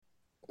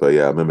but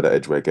yeah, I remember that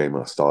Edgware game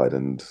I started,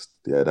 and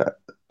yeah, that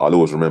I'll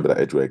always remember that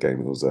Edgware game.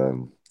 It was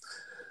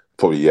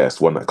probably yes,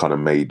 one that kind of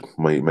made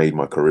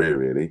my career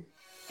really.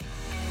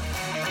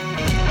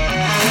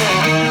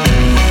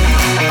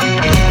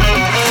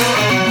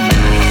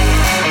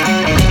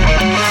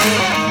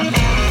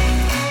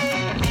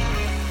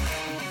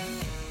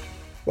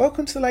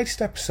 Welcome to the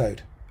latest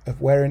episode of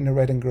Wearing the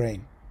Red and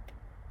Green.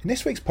 In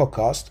this week's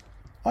podcast,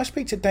 I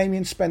speak to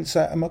Damian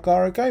Spencer and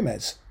Morgaro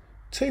Gomis,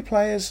 two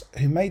players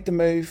who made the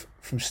move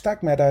from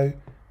Stag Meadow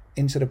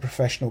into the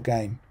professional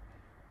game.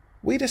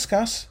 We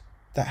discuss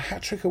that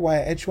hat-trick away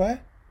at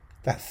Edgware,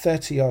 that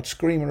 30-yard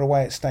screamer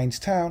away at Staines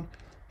Town,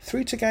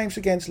 through to games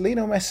against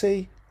Lionel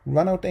Messi,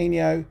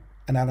 Ronaldinho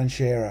and Alan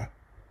Shearer.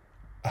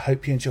 I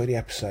hope you enjoy the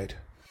episode.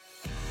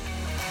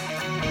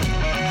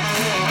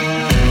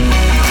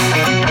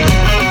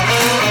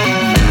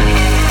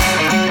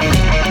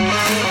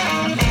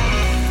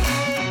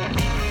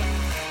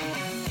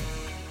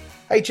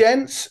 Hey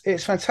gents,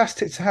 it's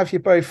fantastic to have you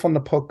both on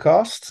the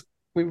podcast.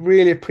 We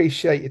really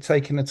appreciate you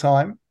taking the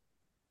time.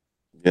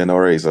 Yeah, no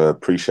worries. I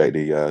appreciate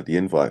the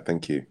invite.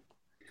 Thank you.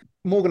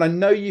 Morgan, I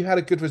know you had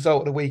a good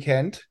result at the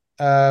weekend,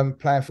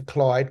 playing for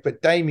Clyde,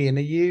 but Damian,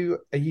 are you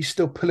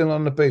still pulling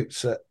on the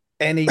boots at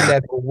any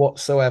level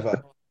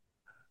whatsoever?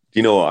 Do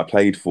you know what? I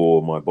played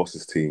for my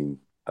boss's team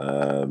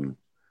a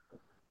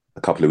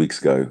couple of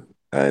weeks ago,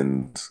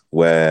 and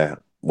I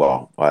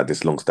had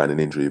this long-standing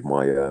injury of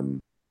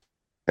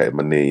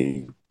my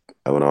knee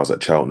when I was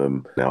at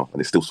Cheltenham now,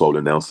 and it's still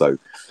swollen now. So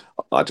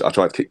I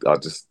tried to kick.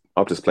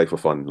 I'll just play for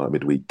fun like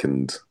midweek,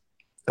 and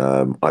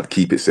I'd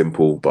keep it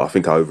simple. But I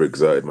think I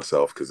overexerted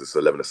myself because it's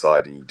 11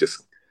 aside, and you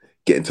just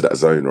get into that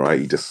zone, right?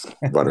 You just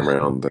run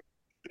around.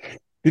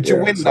 Did you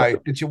Yeah. win though?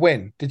 Did you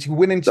win? Did you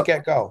win and to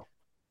get a goal?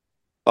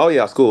 Oh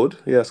yeah, I scored.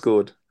 Yeah, I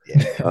scored.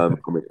 Yeah. I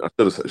mean, I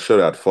should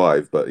have had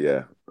five, but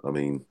yeah. I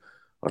mean,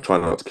 I try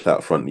not to play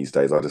out front these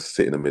days. I just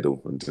sit in the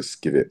middle and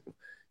just get it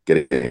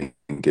in,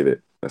 and give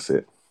it. That's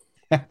it.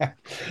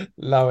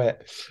 Love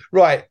it.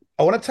 Right.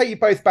 I want to take you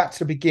both back to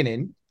the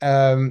beginning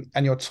and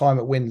your time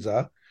at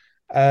Windsor.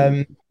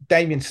 Mm.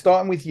 Damien,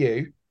 starting with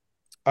you.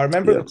 I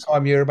remember Yeah. at the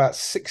time you were about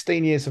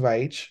 16 years of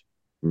age.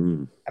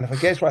 Mm. And if I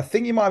guess right, I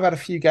think you might have had a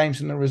few games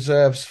in the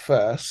reserves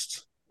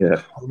first.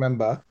 Yeah. I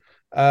remember.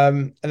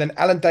 And then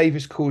Alan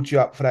Davis called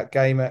you up for that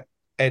game at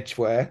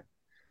Edgware.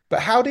 But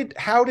how did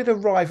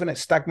arriving at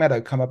Stag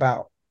Meadow come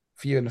about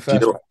for you in the Do you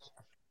first know? place?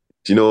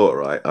 Do you know what?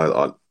 Right.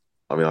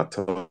 I mean, I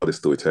tell this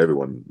story to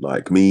everyone.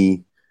 Like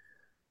me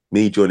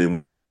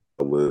joining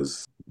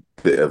was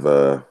a bit of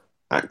a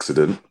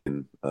accident.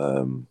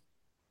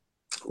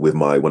 With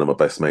my one of my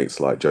best mates,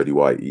 like Jody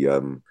White.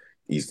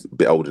 He's a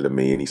bit older than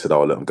me, and he said,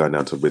 "Oh, look, I'm going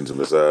down to Windsor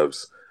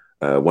Reserves."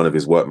 One of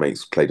his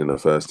workmates played in the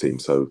first team,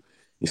 so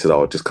he said, "Oh,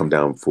 I'll just come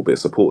down for a bit of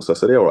support." So I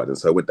said, "Yeah, all right." Then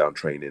so I went down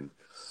training.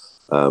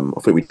 I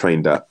think we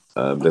trained at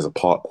there's a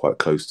park quite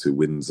close to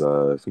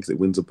Windsor. I think it's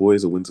Windsor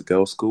Boys or Windsor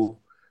Girls School.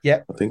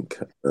 Yep. I think.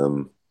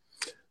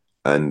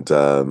 And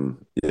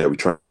yeah, we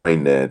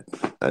trained there,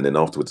 and then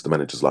afterwards, the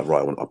manager's like,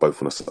 "Right, I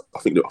both want to." I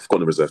think I've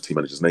forgotten the reserve team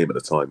manager's name at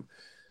the time,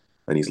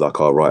 and he's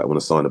like, "All right, I want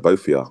to sign a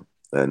both of you."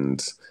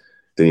 And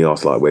then he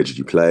asked like, "Where did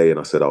you play?" And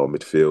I said, "Oh,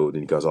 midfield."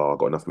 And he goes, "Oh, I've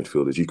got enough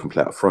midfielders. You can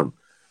play up front."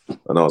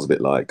 And I was a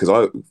bit like,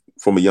 because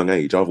from a young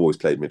age, I've always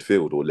played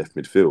midfield or left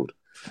midfield.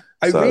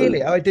 Oh, So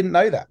really? I didn't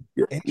know that.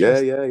 yeah, yeah,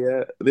 Interesting. yeah,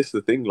 yeah. This is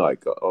the thing.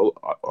 Like,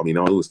 I mean,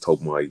 I always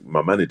told my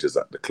managers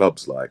at the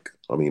clubs, like,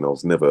 I mean, I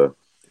was never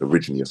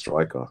originally a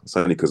striker. It's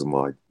only because of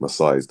my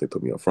size they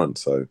put me up front.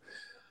 So,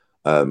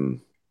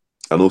 um,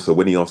 and also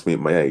when he asked me at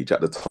my age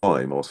at the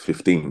time, I was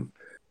 15.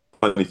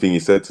 Funny thing he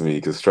said to me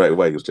because straight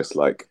away he was just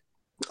like,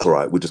 "All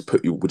right, we'll just play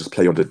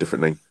you under a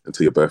different name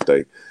until your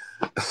birthday."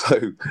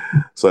 So,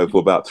 so for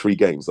about three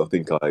games, I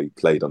think I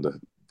played under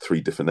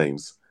three different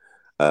names.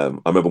 I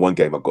remember one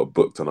game I got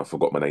booked and I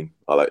forgot my name.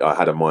 I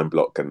had a mind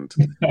block, and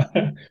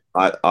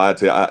I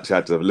actually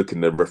had to look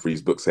in the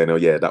referee's book saying, "Oh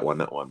yeah, that one,"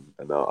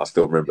 and I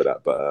still remember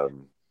that.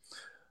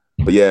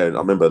 But yeah, I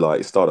remember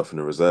like it started off in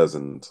the reserves,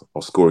 and I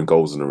was scoring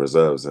goals in the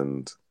reserves,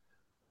 and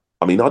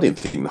I mean I didn't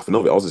think nothing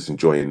of it. I was just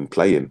enjoying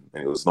playing,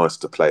 and it was nice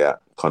to play at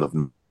kind of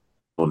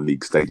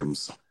non-league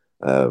stadiums.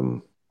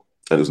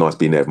 And it was nice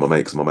being there with my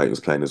mate because my mate was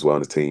playing as well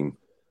in the team.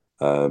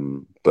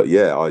 But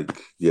yeah,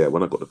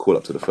 when I got the call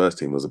up to the first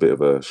team, it was a bit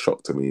of a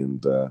shock to me,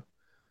 and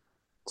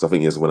because I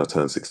think it was when I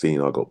turned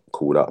 16, I got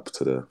called up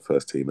to the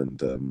first team,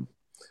 and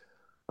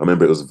I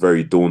remember it was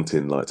very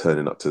daunting, like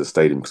turning up to the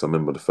stadium because I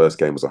remember the first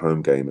game was a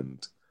home game,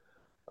 and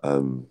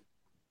um,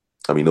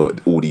 I mean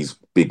all these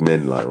big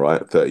men, like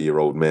right,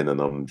 30-year-old men,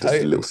 and I'm just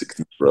a little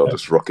Totally. 16-year-old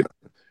just rocking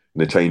in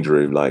the change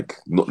room, like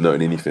not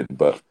knowing anything,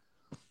 but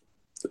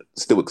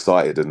still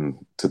excited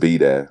and to be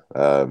there.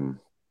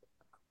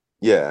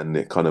 Yeah, and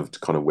it kind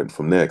of went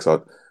from there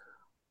because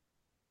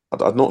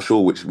I'm not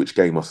sure which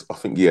game I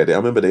think yeah I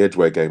remember the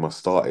Edgware game I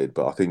started,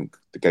 but I think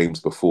the games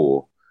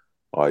before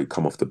I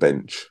come off the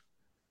bench.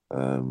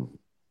 Um,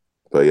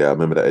 but yeah, I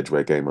remember that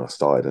Edgware game I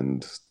started,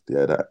 and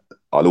yeah, that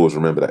I'll always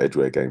remember that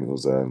Edgware game. It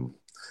was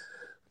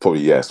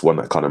probably yes one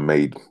that kind of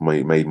made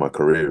my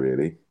career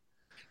really.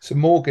 So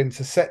Morgan,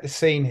 to set the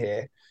scene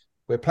here,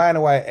 we're playing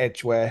away at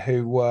Edgware,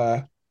 who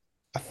were,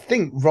 I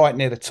think, right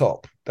near the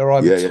top. They're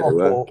either Yeah, yeah, they top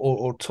were.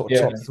 or top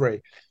Yeah.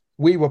 three.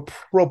 We were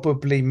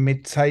probably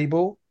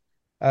mid-table.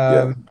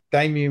 Yeah.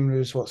 Damian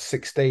was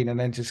 16 and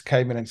then just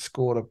came in and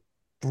scored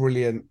a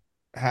brilliant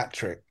hat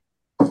trick.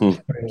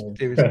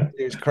 It was Yeah.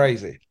 it was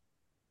crazy.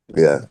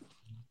 Yeah,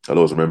 I'll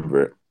always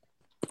remember it.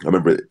 I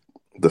remember it.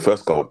 The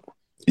first goal,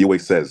 he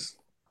always says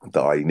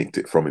that I nicked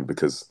it from him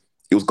because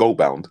it was goal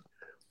bound.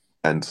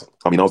 And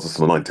I mean, I was just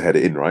on the line to head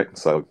it in, right?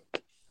 So,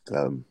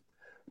 um,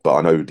 but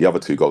I know the other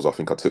two goals I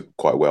think I took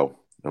quite well.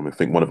 I mean, I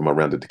think one of them I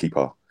rounded the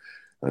keeper,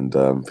 and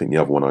I think the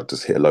other one I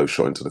just hit a low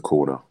shot into the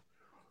corner.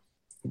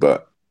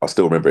 But I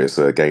still remember it's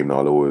a game that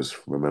I'll always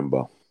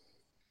remember.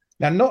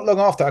 Now, not long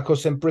after, of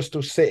course, then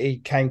Bristol City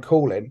came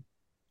calling,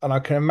 and I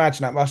can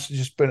imagine that must have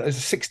just been as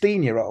a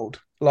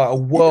 16-year-old, like a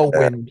Yeah.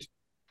 whirlwind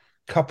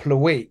couple of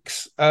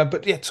weeks.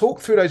 But yeah,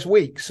 talk through those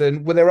weeks,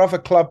 and were there other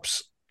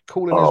clubs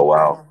calling as Oh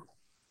well? wow.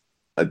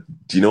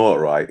 Do you know what?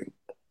 Right.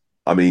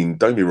 I mean,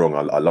 don't be wrong.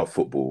 I love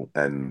football,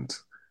 and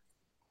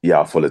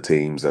yeah, I follow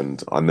teams,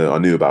 and I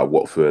knew about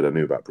Watford. I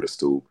knew about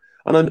Bristol,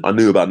 and I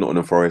knew about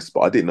Nottingham Forest,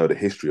 but I didn't know the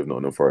history of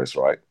Nottingham Forest.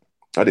 Right.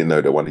 I didn't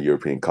know they won a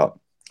European Cup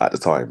at the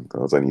time. I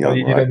was only Oh, young,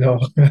 you right? didn't know.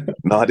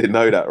 No, I didn't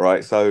know that,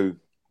 right? So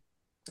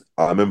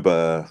I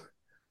remember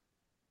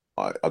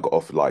I got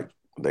offered like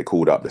they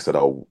called up. They said,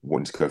 "Oh, I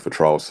want you to go for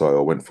trials." So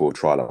I went for a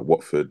trial at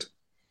Watford.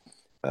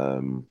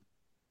 Um,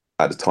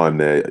 at the time,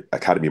 their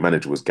academy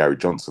manager was Gary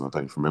Johnson. I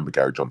don't even remember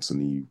Gary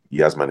Johnson. He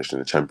has managed in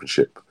the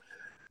Championship,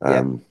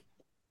 Yeah. um,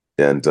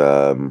 and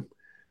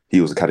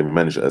he was academy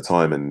manager at the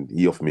time. And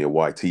he offered me a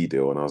YT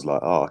deal, and I was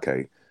like, "Oh,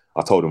 okay."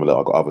 I told him, "Look,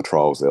 I got other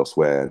trials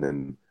elsewhere," and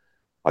then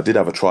I did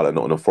have a trial at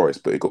Nottingham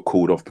Forest, but it got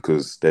called off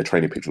because their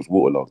training pitch was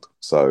waterlogged.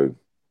 So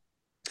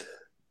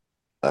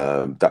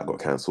that got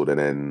cancelled, and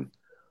then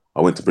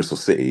I went to Bristol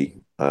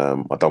City. I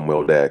done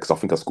well there because I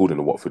think I scored in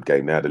the Watford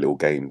game. They had a little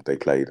game they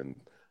played, and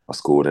I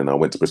scored. And I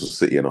went to Bristol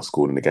City and I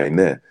scored in the game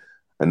there.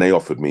 And they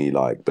offered me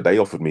but they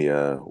offered me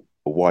a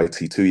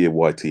YT 2 year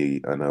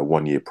YT and a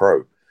 1 year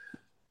pro.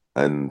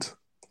 And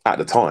at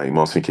the time,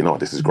 I was thinking, oh,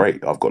 this is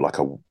great. I've got like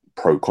a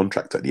pro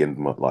contract at the end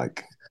of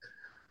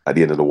at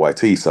the end of the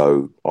YT.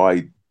 So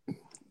I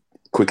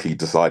quickly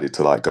decided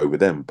to like go with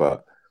them.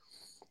 But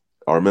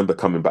I remember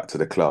coming back to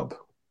the club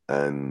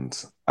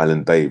and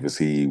Alan Davis,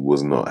 he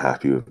was not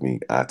happy with me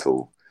at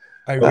all.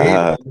 Oh, Oh, really?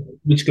 Uh,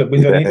 which club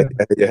was yeah, that?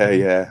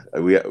 yeah.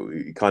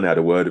 We kind of had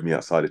a word with me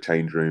outside the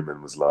change room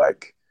and was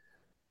like,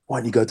 "Why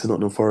don't you go to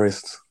Nottingham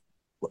Forest?"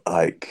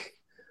 Like,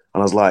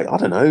 and I was like, "I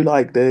don't know."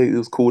 Like, it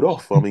was called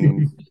off. I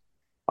mean,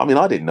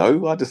 I didn't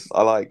know.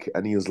 I like,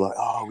 and he was like,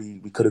 "Oh,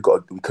 we could have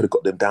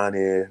got them down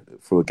here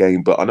for a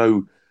game." But I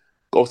know,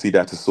 obviously, they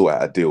had to sort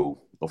out a deal,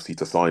 obviously,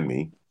 to sign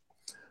me.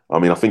 I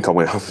mean, I think I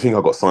went. I think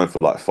I got signed for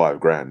like 5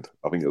 grand.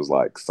 I think it was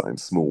like something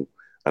small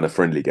and a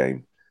friendly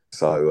game.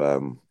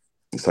 So,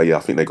 so yeah, I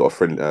think they got a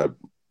friendly.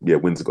 Yeah,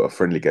 Windsor got a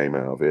friendly game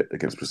out of it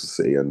against Bristol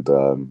City, and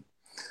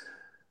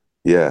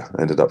yeah,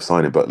 ended up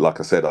signing. But like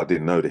I said, I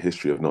didn't know the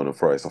history of Nottingham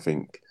Forest. I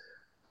think,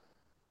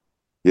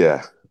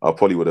 yeah, I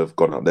probably would have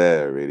gone up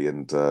there really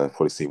and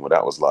probably seen what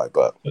that was like.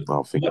 But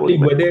I think I What would have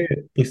league made. were they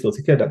Bristol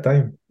City at that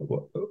time?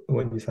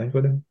 When you signed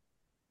for them?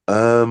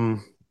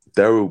 Um,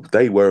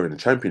 they were in the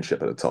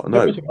Championship at the time.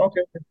 No, Championship.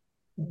 Okay.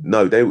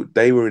 no,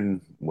 they were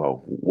in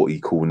what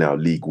you call now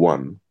League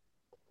One,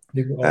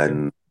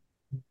 Okay.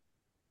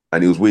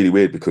 and it was really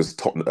weird because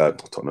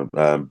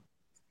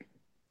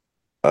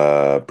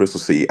Bristol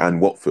City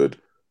and Watford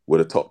were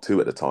the top two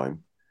at the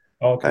time,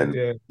 Okay. and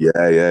Yeah.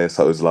 yeah, yeah,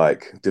 so it was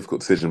like a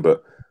difficult decision.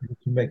 But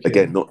To make it.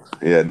 again,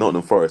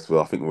 Nottingham Forest.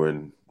 Well, I think we're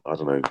in. I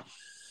don't know.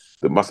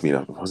 It must be.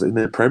 Was it in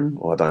their Prem?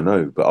 Or I don't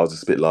know. But I was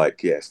just a bit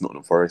like, yeah, it's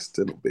Nottingham Forest.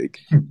 They're not big.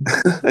 Do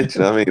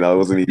you know what I mean? I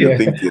wasn't even Yeah.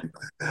 thinking.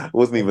 I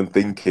wasn't even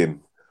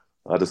thinking.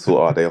 I just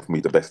thought, oh, they offered me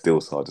the best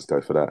deal, so I'll just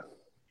go for that.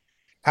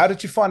 How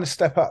did you find the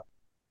step up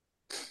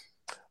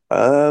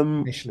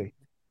Um, initially?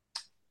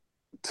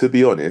 to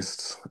be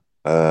honest,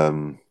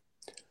 um,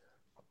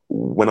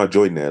 when I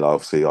joined there, like,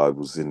 obviously I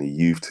was in the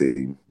youth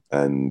team,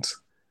 and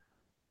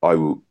I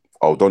will.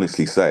 I would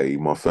honestly say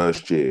my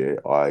first year,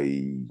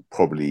 I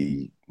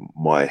probably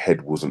my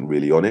head wasn't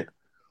really on it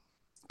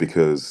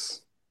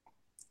because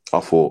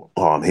I thought,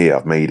 oh, I'm here,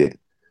 I've made it,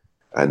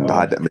 and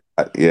I had Wow.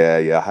 that. Yeah,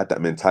 yeah, I had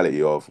that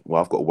mentality of,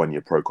 well, I've got a 1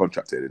 year pro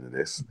contract in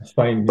this. That's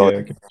fine. So Yeah.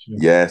 I get you.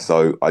 yeah,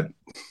 so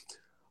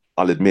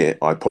I'll admit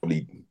I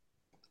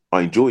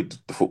enjoyed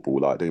the football.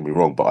 Like, don't get me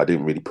wrong, but I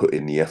didn't really put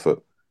in the effort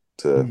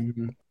to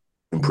Mm.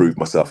 improve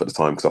myself at the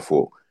time because I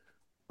thought,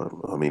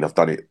 I mean, I've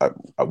done it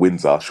at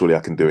Windsor. Surely I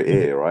can do it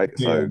here, right?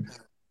 Yeah. So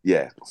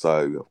yeah, so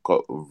I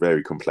got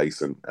very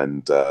complacent,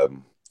 and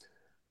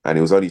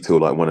it was only till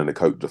like one of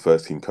the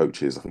first team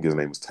coaches, I think his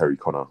name was Terry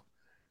Connor,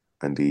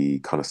 and he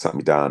kind of sat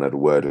me down, had a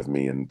word with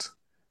me, and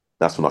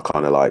that's when I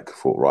kind of like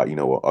thought, right, you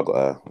know what, I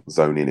got to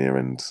zone in here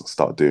and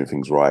start doing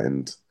things right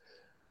and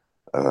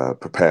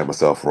prepare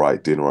myself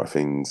right, doing the right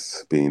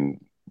things, being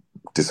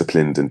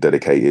disciplined and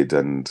dedicated,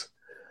 and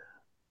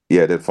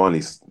yeah, then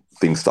finally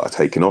things started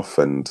taking off,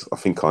 and I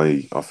think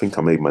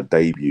I made my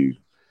debut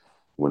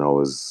when I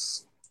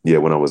was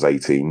when I was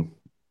 18,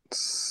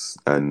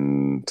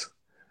 and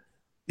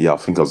yeah, I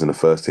think I was in the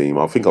first team.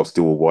 I think I was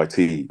still a YT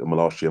in my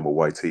last year. I'm a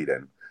YT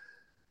then,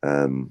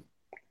 um,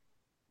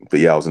 but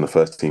yeah, I was in the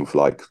first team for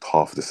like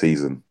half of the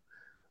season.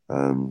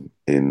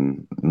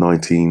 In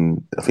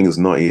 19, I think it was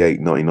 98,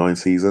 99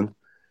 season.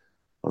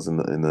 I was in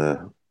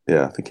the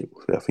yeah,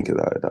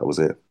 that was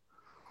it.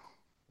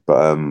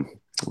 But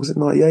was it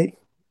 98?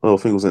 Oh, I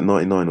think it was at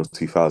 99 or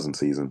 2000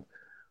 season.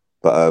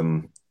 But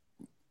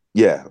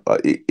yeah,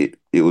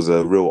 it was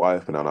a real eye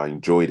opener, and I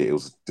enjoyed it. It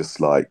was just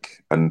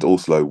like, and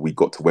also we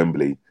got to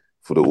Wembley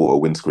for the Auto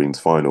Windscreens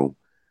final,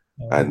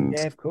 Oh, and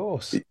Yeah, of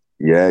course.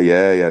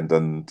 yeah,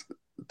 and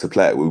to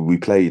play it, we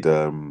played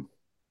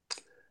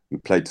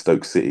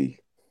Stoke City,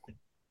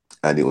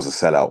 and it was a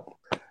sellout.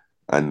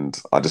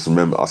 And I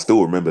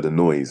still remember the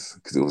noise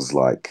because it was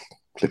like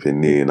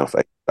flipping near enough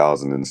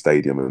 8,000 in the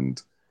stadium,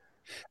 and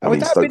I And would mean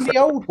that have Stoke. been the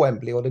old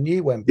Wembley or the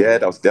new Wembley? Yeah,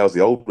 that was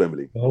the old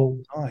Wembley.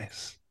 oh,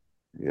 Nice.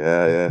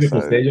 Yeah.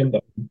 beautiful So stadium.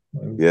 That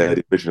was yeah, great.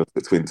 the original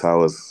the Twin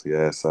Towers.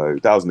 Yeah, so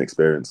that was an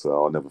experience that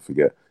I'll never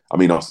forget. I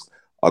mean, I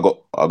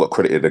got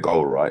credited a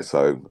goal, right?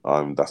 So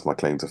that's my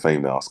claim to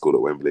fame now. I scored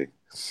at Wembley.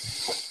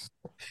 Is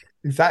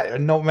that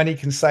not many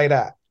can say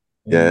that?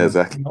 Yeah, Yeah, no.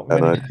 exactly. Not I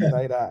many know. can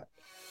say that.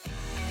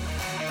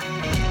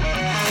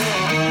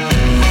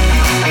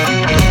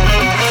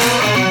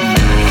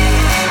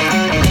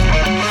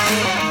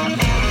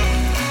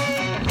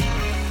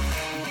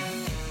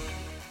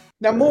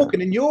 Now, Yeah.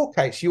 Morgan, in your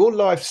case, your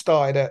life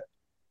started at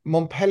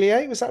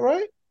Montpellier, was that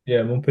right?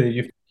 Yeah, Montpellier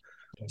Youth.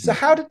 So,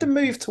 how did the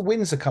move to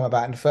Windsor come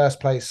about in the first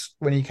place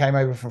when you came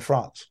over from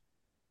France?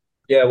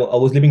 Yeah, well, I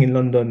was living in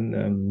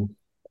London,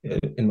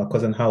 in my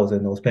cousin's house,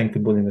 and I was playing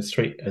football in the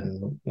street.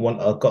 And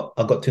I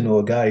got to know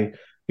a guy.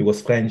 He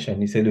was French,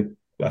 and he said, "Look,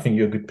 I think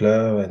you're a good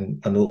player,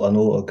 and I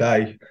know a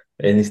guy,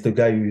 and it's the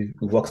guy who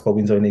works for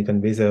Windsor and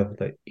Nathan Baser.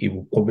 Like he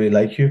will probably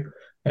like you."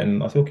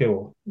 And I said, "Okay,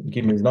 well,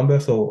 give me his number."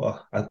 So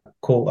I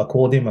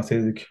called him. I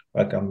said, "Look,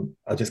 like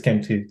I just came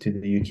to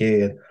the UK,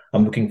 and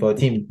I'm looking for a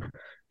team."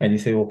 And he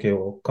said, "Okay,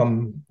 well,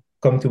 come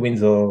to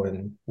Windsor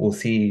and we'll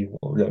see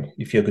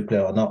if you're a good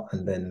player or not."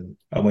 And then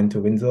I went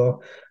to Windsor.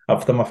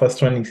 After my first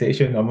training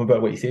session, I remember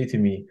what he said to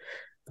me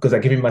because I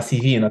gave him my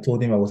CV and I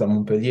told him I was at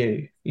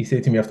Montpellier. He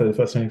said to me after the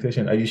first training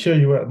session, "Are you sure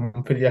you were at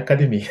Montpellier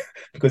Academy?"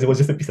 Because it was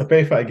just a piece of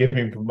paper I gave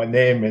him with my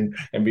name and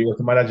he was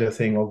the manager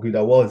saying how good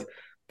I was.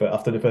 But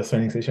after the first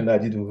training session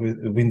that I did with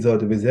Windsor,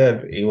 the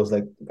reserve, he was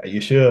like, "Are you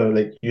sure?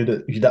 Like you're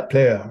that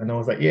player?" And I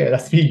was like, "Yeah,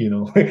 that's me."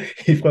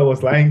 If I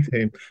was lying to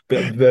him,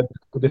 but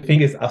the thing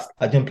is,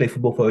 I didn't play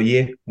football for a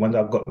year when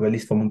I got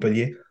released from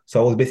Montpellier.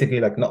 So I was basically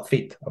like not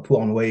fit. I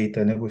put on weight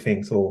and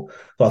everything. So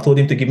I told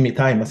him to give me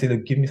time. I said,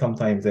 "Look, give me some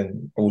time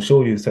and I will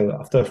show you." So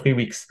after 3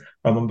 weeks,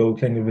 I remember we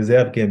playing the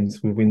reserve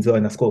games with Windsor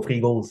and I scored 3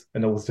 goals.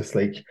 And I was just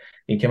like,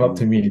 he came up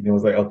to me and he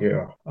was like, "Okay,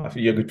 I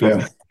think you're a good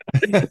player."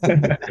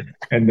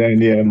 And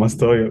then yeah, my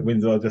story at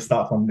Windsor just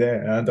start from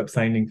there. I ended up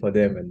signing for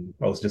them and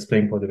I was just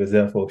playing for the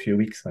reserve for a few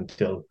weeks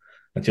until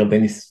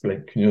Dennis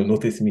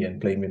noticed me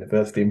and played me in the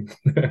first team.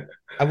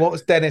 And what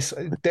was Dennis?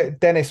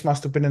 Dennis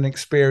must have been an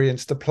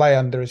experience to play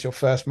under as your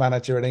first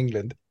manager in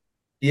England.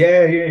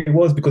 Yeah, it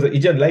was because he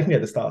didn't like me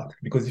at the start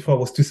because if I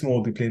was too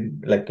small to play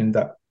like in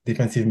that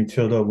defensive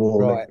midfielder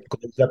role, like Right.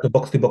 because it's like a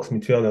box-to-box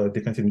midfielder,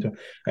 defensive midfielder,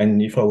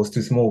 and if I was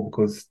too small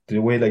because the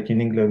way like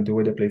in England, the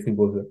way they play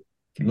football, the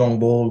long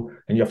ball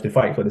and you have to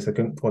fight for the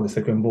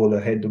second ball,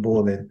 head the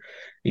ball, and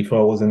if I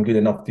wasn't good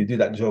enough to do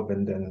that job,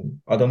 and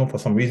then I don't know for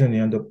some reason he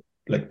ended up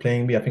like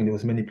playing me. I think there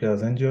was many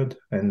players injured,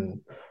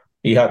 and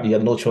he had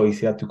no choice.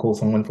 He had to call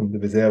someone from the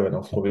reserve, and I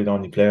was probably the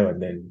only player,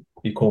 and then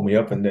he called me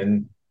up, and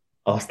then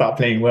I'll start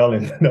playing well,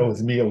 and that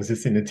was me. I was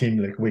just in the team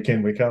like week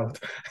in, week out.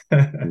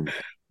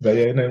 But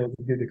yeah, no, it was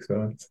a good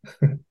experience.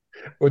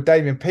 Well,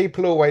 Damian,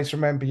 people always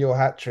remember your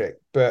hat trick,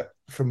 but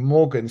from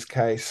Morgan's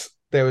case,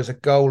 there was a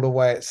goal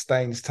away at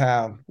Staines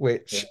Town, Yeah.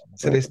 which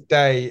to this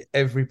day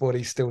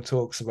everybody still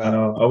talks I about.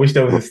 know. I wish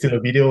there was still a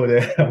video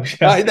there. I wish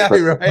I know,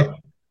 right?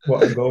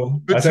 what a goal. I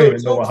But don't talk,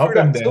 even know talk what through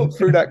happened that. there. Talk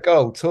through that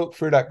goal. Talk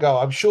through that goal.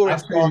 I'm sure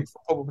it's After, gone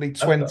from probably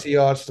after 20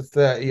 yards to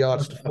 30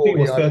 yards to I think it 40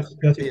 was yards 30,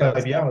 to 50 35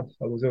 yards now. yards.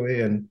 I was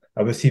away and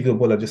I received the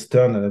ball. I just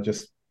turned and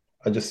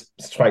I just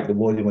strike the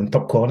ball. It went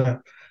top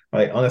corner.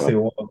 Like honestly,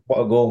 what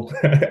a goal!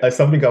 It's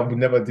something I would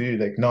never do.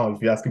 Like now,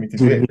 if you're asking me to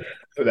do it,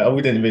 so that I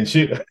wouldn't even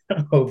shoot.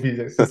 I would be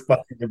just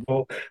passing the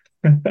ball.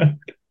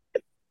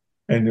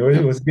 And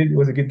it was good. It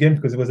was a good game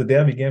because it was a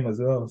derby game as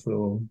well.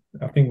 So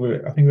I think we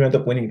ended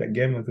up winning that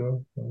game as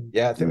well. So,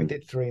 Yeah, I think we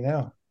did 3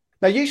 now.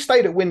 Now, you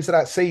stayed at Windsor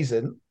that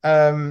season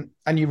and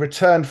you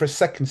returned for a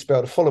second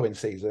spell the following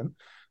season.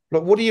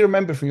 But what do you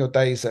remember from your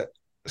days at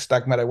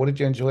Stag Meadow? What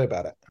did you enjoy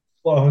about it?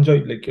 well, I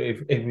enjoyed like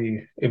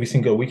every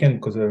single weekend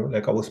because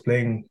like I was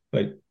playing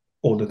like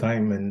all the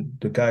time, and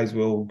the guys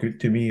were all good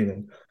to me,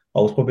 and I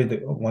was probably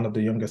one of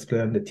the youngest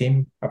player in the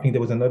team. I think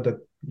there was another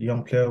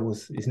young player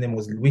was his name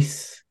was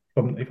Luis.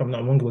 If I'm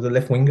not wrong, he was a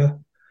left winger.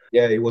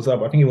 Yeah, it was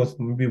up. I think he was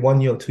maybe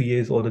 1 year or 2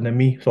 years older than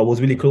me, so I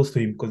was really close to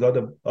him because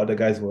other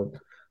guys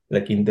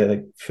like in the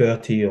like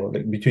 30 or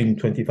like between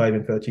 25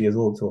 and 30 years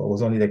old. So I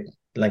was only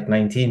like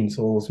 19.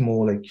 So it was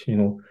more like,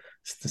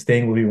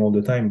 staying with him all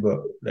the time. But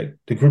like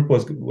the group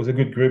was a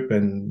good group,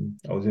 and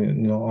I was, I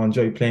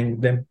enjoyed playing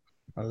with them.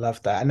 I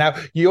love that. And now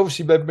you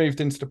obviously then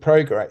moved into the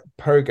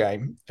pro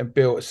game and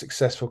built a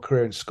successful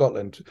career in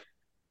Scotland.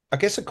 I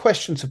guess a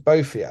question to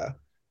both of you,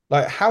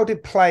 like how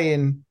did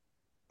playing,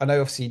 I know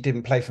obviously you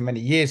didn't play for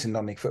many years in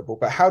non-league football,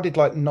 but how did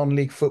like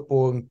non-league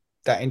football and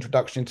that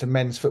introduction to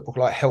men's football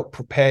like help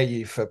prepare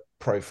you for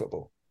pro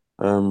football?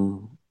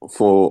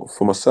 For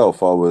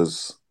myself,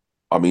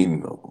 I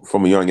mean,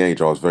 from a young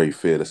age, I was very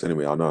fearless.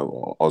 Anyway, I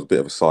know I was a bit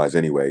of a size.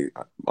 Anyway,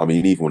 I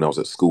mean, even when I was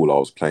at school, I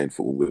was playing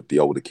football with the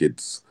older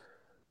kids.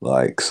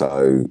 Like,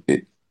 so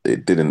it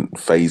didn't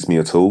phase me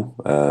at all.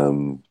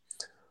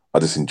 I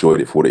just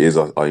enjoyed it for what it is.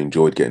 I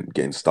enjoyed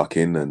getting stuck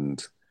in,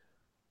 and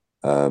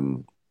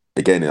um,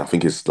 again, I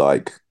think it's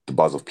like the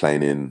buzz of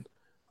playing in.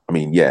 I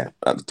mean, yeah,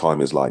 at the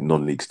time it's like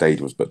non-league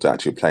stadiums, but to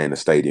actually play in a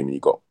stadium and you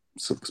got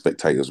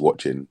spectators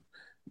watching,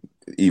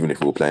 even if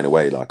we were playing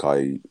away, like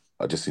I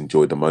just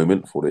enjoyed the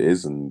moment for what it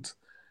is, and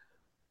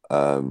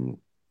um,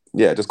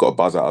 yeah, just got a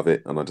buzz out of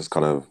it, and I just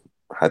kind of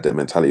had the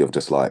mentality of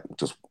just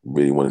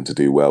really wanting to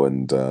do well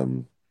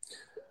and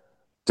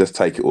just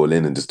take it all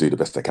in and just do the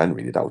best I can.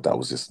 Really, that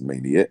was just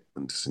mainly it,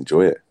 and just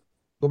enjoy it.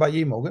 What about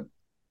you, Morgan?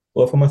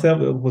 Well, for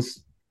myself,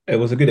 it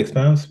was a good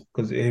experience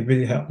because it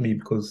really helped me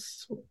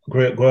because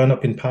growing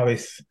up in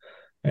Paris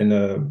and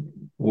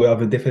we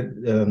have a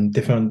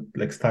different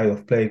like style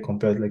of play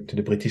compared like to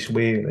the British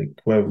way, like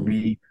where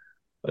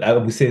Mm. I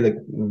would say like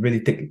really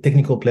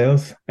technical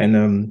players, and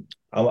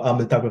I'm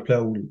the type of player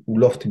who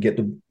love to get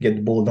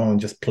the ball down and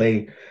just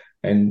play.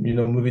 And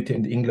moving to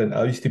England,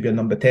 I used to be a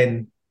number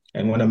 10,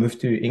 and when I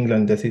moved to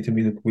England, they say to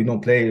me, "Look, we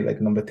don't play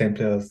like number 10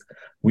 players.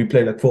 We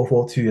play like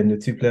 4-4-2, and the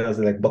two players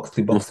are like box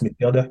to box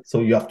midfielder. So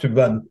you have to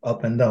run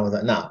up and down." I was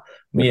like, "Nah,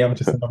 me, I'm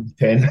just a number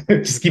 10.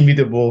 Just give me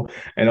the ball,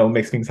 and I'll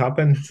make things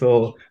happen."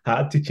 So I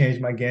had to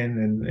change my game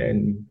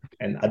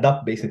and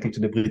adapt basically to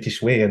the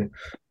British way,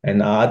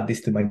 and I add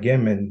this to my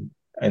game, and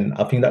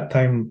I think that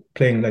time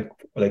playing like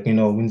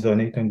Windsor and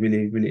Nathan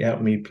really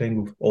helped me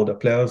playing with other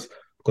players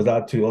because I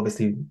had to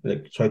obviously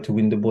like try to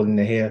win the ball in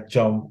the air,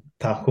 jump,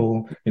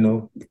 tackle,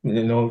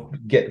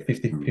 get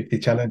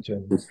 50-50 challenge,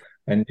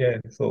 and yeah.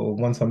 So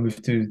once I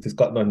moved to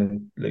Scotland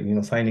and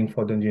like signing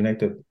for Dundee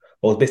United,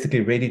 I was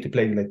basically ready to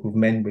play like with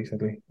men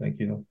basically, like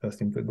first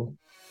team football.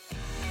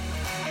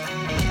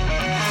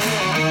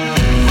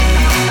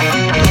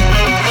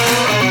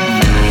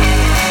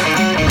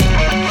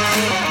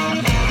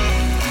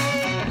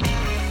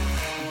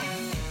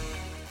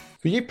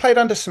 But you played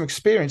under some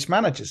experienced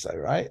managers though,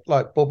 right?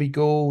 Like Bobby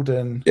Gould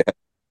and Yeah,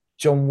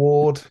 John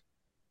Ward.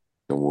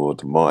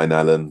 award Martin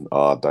Allen.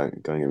 Oh,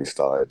 don't get me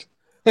started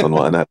on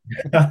Martin Allen.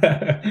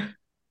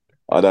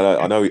 I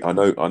don't know.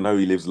 I know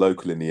he lives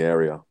local in the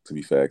area. To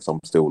be fair, because I'm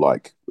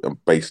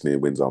based near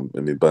Windsor. I'm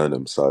in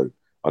Burnham, so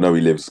I know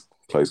he lives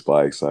close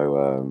by.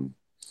 So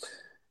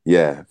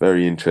yeah,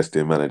 very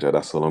interesting manager.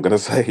 That's all I'm gonna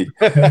say.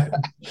 What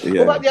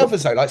Yeah, about the but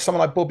others though? Like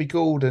someone like Bobby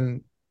Gould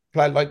and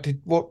play like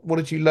what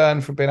did you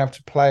learn from being able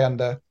to play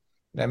under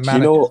do you know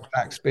managers what? with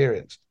that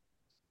experience?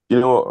 You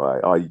know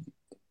what? Right,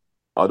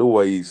 I'd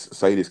always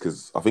say this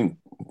because I think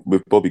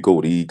with Bobby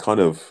Gould, he kind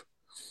of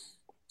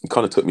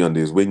took me under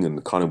his wing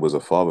and kind of was a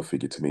father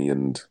figure to me,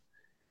 and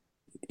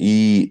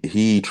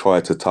he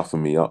tried to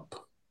toughen me up.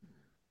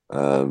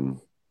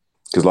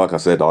 Because like I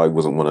said, I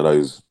wasn't one of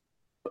those.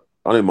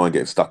 I didn't mind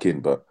getting stuck in,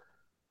 but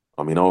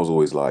I mean, I was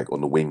always like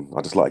on the wing.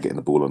 I just like getting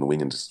the ball on the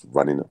wing and just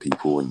running at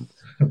people. And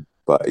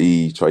but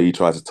he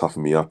tried to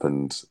toughen me up,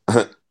 and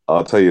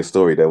I'll tell you a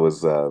story. There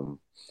was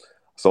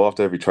so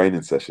after every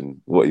training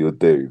session, what he would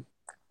do,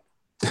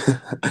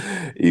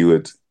 he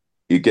would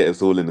he'd get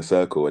us all in a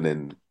circle, and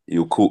then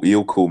he'd call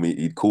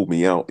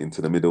me out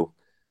into the middle,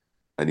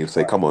 and he'll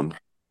say, "Come on,"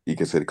 he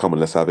can say, "Come on,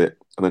 let's have it."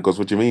 And I goes,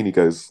 "What do you mean?" He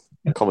goes,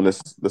 "Come on,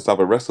 let's have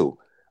a wrestle."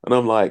 And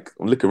I'm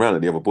looking around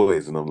at the other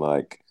boys, and I'm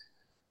like.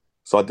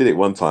 So I did it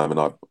one time and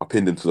I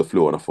pinned him to the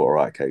floor and I thought, all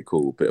right, okay,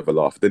 cool, bit of a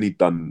laugh. Then he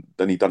done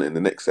it in the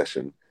next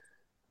session.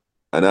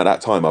 And at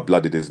that time I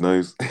blooded his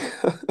nose.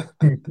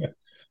 Oh, yeah.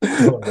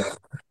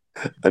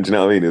 And do you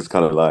know what I mean? It's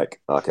kind of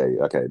like,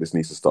 okay, this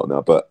needs to stop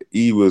now. But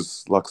he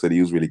was, like I said,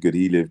 he was really good.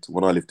 He lived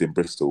when I lived in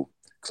Bristol,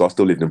 because I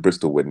still lived in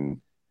Bristol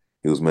when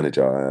he was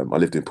manager. I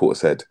lived in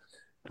Portishead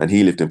and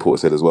he lived in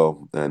Portishead as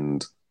well.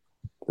 And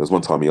there was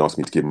one time he asked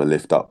me to give him a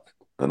lift up,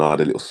 and I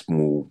had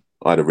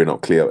a Renault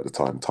Clio at the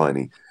time,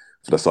 tiny,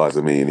 for the size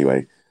of me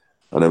anyway.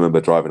 And I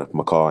remember driving up in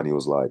my car and he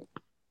was like,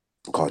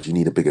 God, you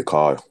need a bigger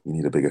car. You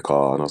need a bigger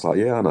car. And I was like,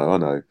 yeah, I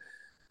know.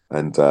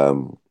 And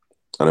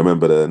I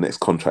remember the next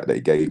contract that he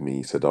gave me,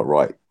 he said, all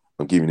right,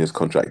 I'm giving you this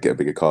contract, get a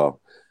bigger car.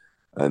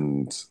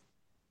 And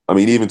I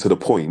mean, even to the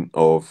point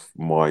of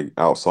my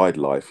outside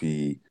life,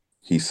 he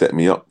set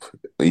me up.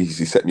 He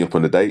set me up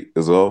on a date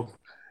as well.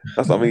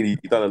 That's what I mean.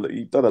 He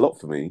done a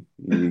lot for me.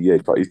 Yeah,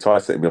 he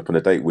tried setting me up on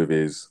a date with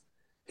his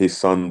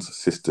son's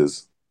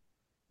sisters.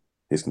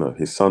 His no,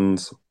 his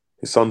son's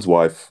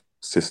wife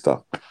sister.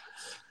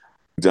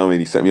 Do you know what I mean?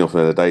 He set me off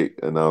on a date,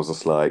 and I was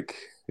just like,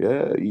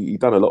 yeah, he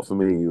done a lot for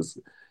me. It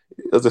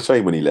was a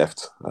shame when he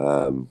left,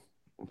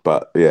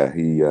 but yeah,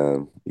 he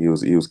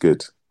was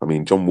good. I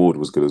mean, John Ward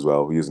was good as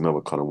well. He was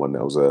another kind of one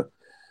that was a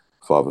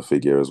father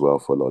figure as well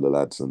for a lot of the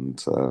lads.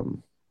 And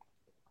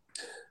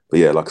but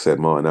yeah, like I said,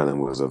 Martin Allen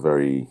was a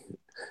very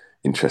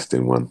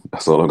interesting one.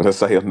 That's all I'm going to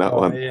say on that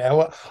one. Yeah,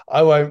 well,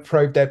 I won't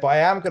probe there, but I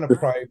am going to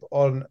probe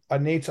on. I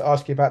need to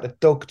ask you about the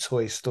dog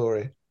toy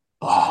story.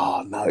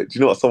 Oh no! Do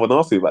you know what? Someone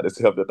asked me about this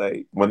the other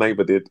day. My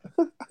neighbour did.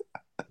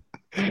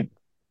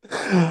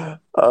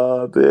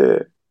 Oh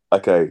dear.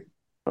 Okay,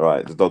 all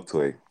right. The dog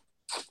toy.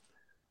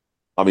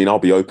 I mean, I'll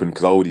be open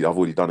because I've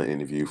already done an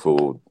interview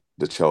for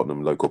the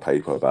Cheltenham local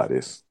paper about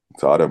this,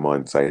 so I don't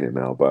mind saying it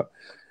now. But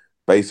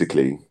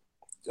basically,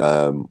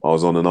 I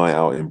was on a night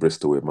out in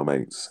Bristol with my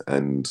mates,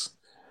 and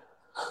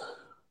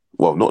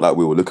well, not that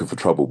we were looking for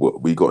trouble,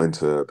 but we got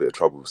into a bit of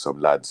trouble with some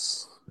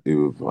lads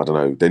who, I don't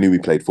know, they knew we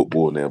played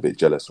football and they're a bit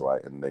jealous,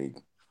 right? And they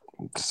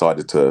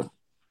decided to,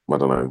 I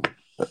don't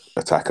know,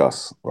 attack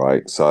us,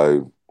 right?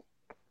 So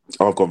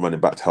I've gone running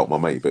back to help my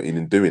mate, but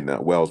in doing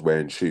that, while I was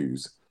wearing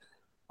shoes,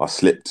 I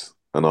slipped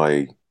and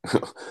I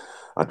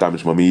I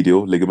damaged my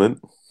medial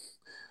ligament.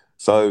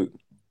 So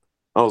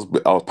I was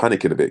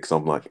panicking a bit because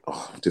I'm like,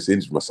 oh, I've just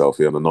injured myself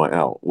here on a night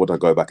out. Would I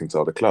go back and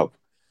tell the club?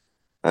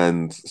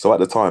 And so at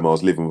the time, I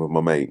was living with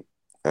my mate,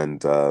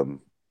 and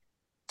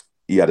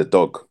he had a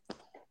dog,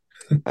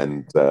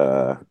 and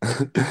well,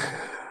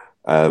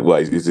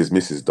 it's his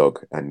missus'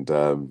 dog, and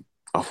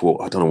I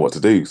thought I don't know what to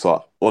do.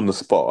 So on the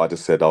spot, I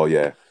just said, "Oh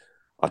yeah,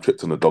 I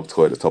tripped on a dog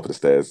toy at the top of the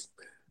stairs,"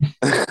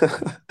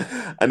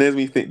 and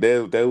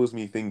there was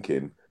me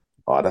thinking,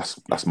 "Oh,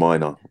 that's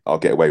minor. I'll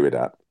get away with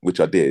that," which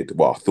I did.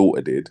 Well, I thought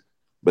I did,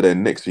 but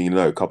then next thing you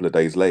know, a couple of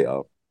days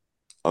later,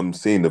 I'm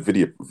seeing the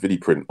video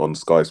print on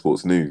Sky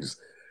Sports News,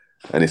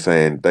 and it's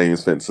saying Damian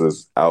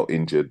Spencer's out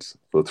injured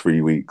for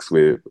 3 weeks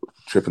with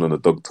tripping on a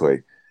dog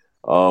toy.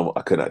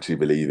 I couldn't actually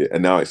believe it,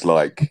 and now it's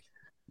like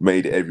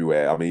made it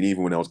everywhere. I mean,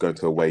 even when I was going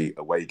to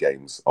away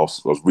games, I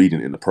was reading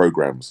it in the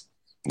programs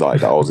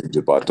like that I was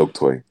injured by a dog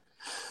toy.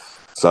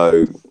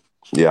 So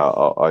yeah,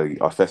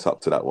 I fess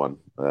up to that one.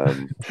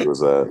 It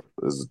was a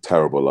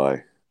terrible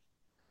lie.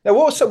 Now,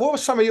 what were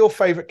some of your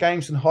favourite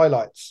games and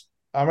highlights?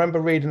 I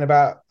remember reading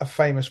about a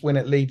famous win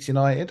at Leeds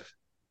United.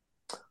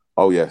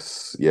 Oh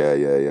yes, yeah,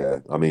 yeah, yeah.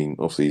 I mean,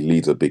 obviously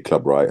Leeds are a big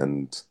club, right?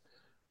 And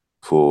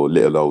for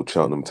little old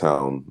Cheltenham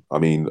Town, I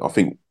mean, I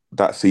think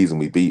that season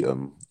we beat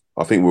them.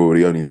 I think we were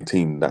the only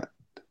team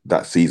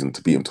that season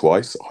to beat them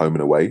twice, home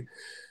and away.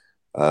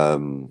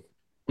 Um,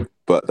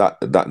 but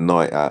that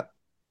night at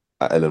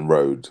Ellen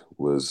Road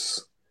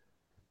was,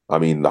 I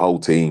mean, the whole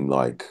team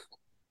like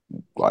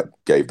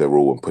gave their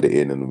all and put it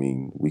in, and I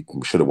mean, we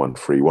should have won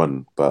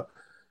 3-1. But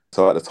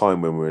so at the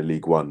time when we were in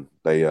League One,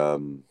 they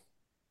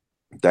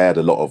had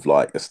a lot of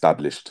like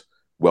established,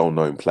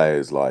 well-known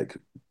players like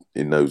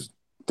in those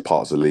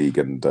parts of the league,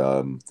 and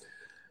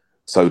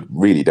so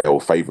really they were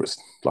favourites.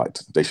 Like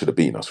they should have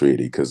beaten us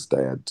really because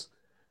they had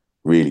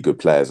really good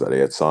players that they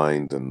had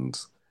signed, and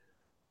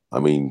I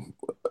mean,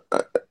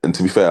 and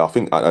to be fair, I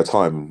think at the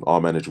time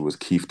our manager was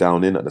Keith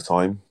Downing at the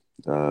time.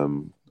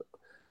 Um,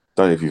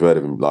 don't know if you've heard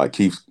of him. Like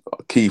Keith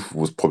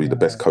was probably the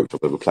best Uh, coach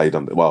I've ever played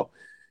under. Well,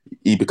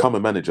 he became a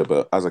manager,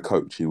 but as a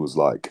coach, he was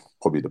like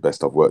probably the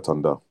best I've worked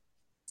under.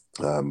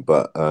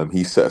 But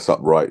he set us up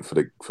right for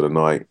the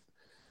night.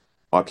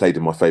 I played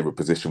in my favourite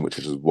position, which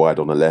is wide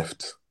on the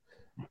left.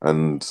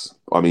 And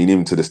I mean,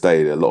 even to this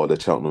day, a lot of the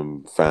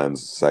Cheltenham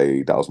fans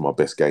say that was my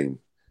best game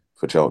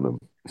for Cheltenham.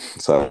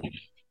 So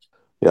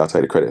yeah, I'll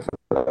take the credit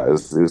for that.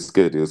 It was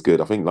good. It was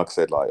good. I think, like I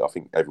said, like I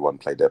think everyone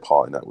played their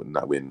part in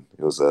that win.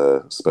 It was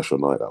a special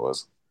night. That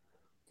was.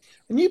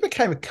 and you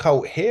became a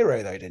cult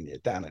hero, though, didn't you,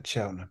 down at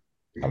Cheltenham?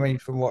 I mean,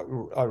 from what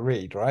I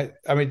read, right?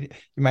 I mean,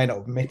 you may not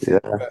admit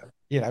it,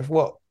 Yeah, but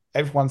what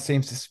everyone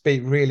seems to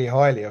speak really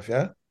highly of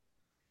you.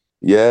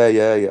 yeah,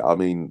 yeah, yeah. I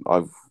mean,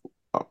 I'd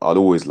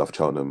always love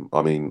Cheltenham.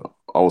 I mean,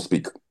 I'll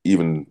speak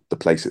even the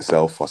place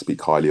itself. I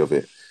speak highly of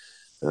it.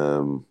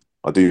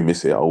 I do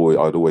miss it. I'd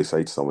always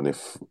say to someone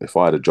if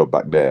I had a job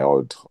back there,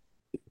 I'd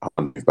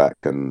move back.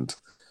 And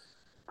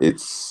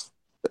it's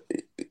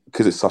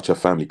because it's such a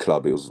family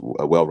club. It was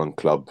a well-run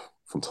club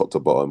from top to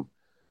bottom.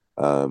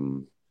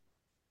 Um,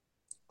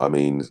 I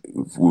mean,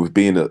 with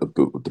being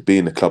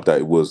the club that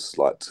it was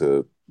like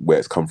to where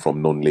it's come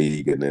from,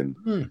 non-league, and then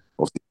Hmm.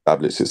 obviously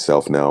established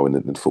itself now in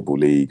the football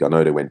league. I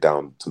know they went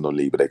down to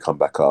non-league, but they come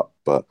back up.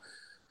 But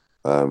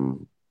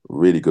um,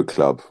 really good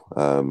club,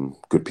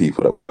 good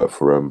people that work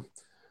for them.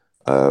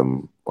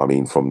 I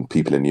mean, from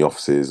people in the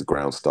offices,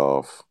 ground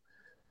staff.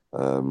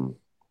 Um,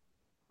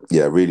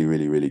 yeah, really,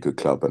 really, really good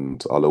club,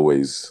 and I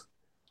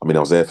mean, I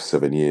was there for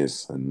 7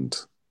 years, and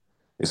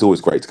it's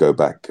always great to go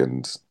back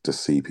and to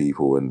see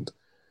people and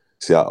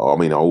see. I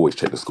mean, I always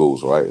check the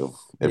scores, right, of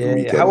every Yeah,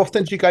 yeah. How weekend.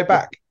 often do you go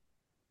back?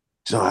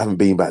 Do you know, I haven't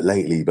been back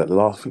lately, but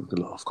I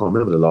can't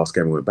remember the last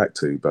game I went back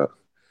to, but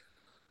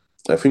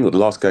I think the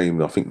last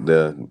game, I think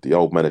the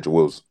old manager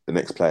was an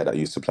ex-player that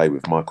used to play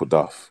with Michael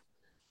Duff.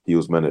 he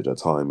was manager at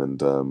the time, and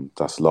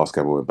that's the last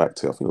game I went back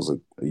to. I think it was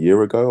a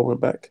year ago I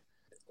went back.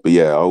 But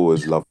yeah, I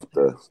always loved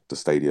the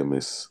stadium.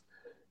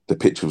 The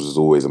pitch was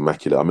always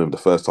immaculate. I remember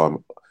the first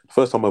time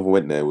I ever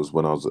went there was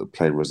when I was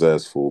playing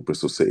reserves for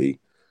Bristol City,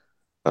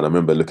 and I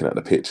remember looking at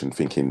the pitch and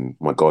thinking,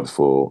 my God,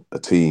 for a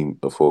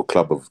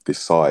club of this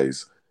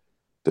size,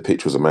 the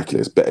pitch was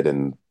immaculate. It's better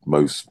than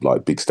most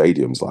like big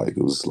stadiums. Like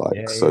it was like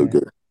Yeah, so yeah.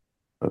 good.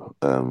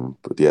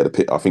 But yeah,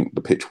 I think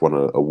the pitch won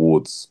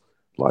awards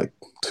like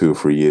 2 or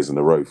 3 years in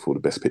a row for the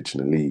best pitch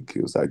in the league.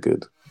 It was that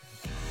good.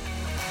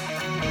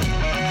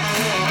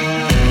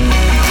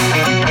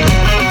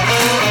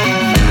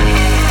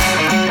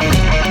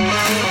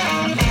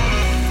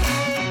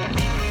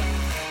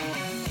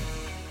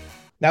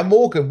 Now,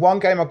 Morgan, one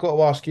game I've got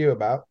to ask you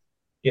about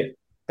Yeah.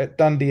 at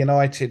Dundee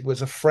United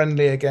was a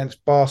friendly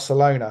against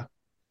Barcelona.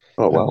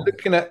 Oh And wow!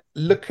 looking at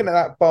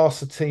that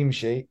Barca team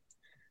sheet,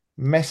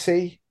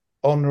 Messi,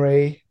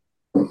 Henry,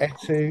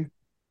 Etu,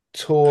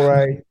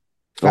 Torre,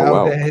 Oh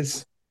wow!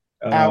 Valdez,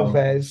 Um,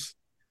 Alves.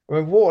 I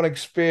mean, what an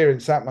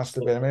experience that must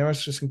have been. I mean, it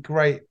was just some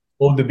great,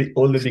 all the big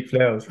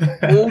players.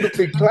 all the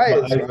big My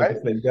players, eyes were right?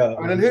 just like, yeah, I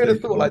I mean, and was who'd have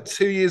like, thought, like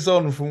 2 years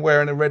on from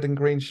wearing a red and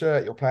green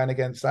shirt, you're playing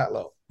against that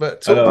lot?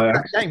 But I talk about know,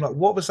 that game. Like,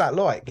 what was that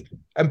like?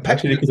 And Pep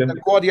actually, because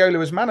Guardiola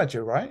was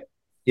manager, right?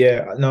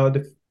 yeah, no,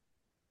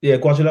 yeah,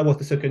 Guardiola was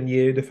the second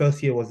year. The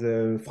first year was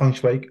Frank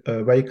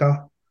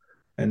Rijkaard,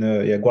 and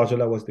yeah,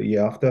 Guardiola was the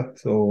year after.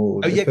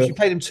 So Oh the yeah, because you first,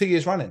 played him 2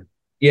 years running.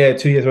 yeah,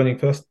 2 years running.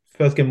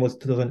 First game was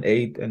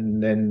 2008,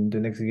 and then the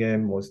next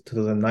game was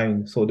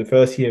 2009. So the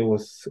first year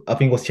was, I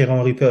think, was Thierry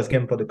Henry's first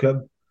game for the club.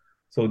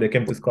 So they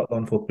came to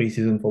Scotland for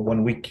pre-season for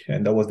 1 week,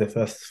 and that was their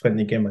first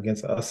friendly game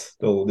against us.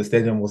 So the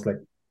stadium was like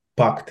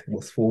packed, it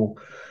was full.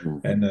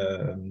 Mm. And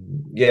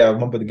yeah, I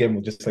remember the game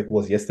was just like it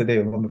was yesterday.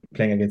 I remember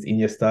playing against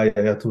Iniesta,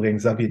 Yaya Toure, and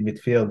Xavi in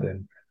midfield,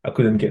 and I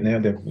couldn't get near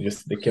them.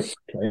 Just they kept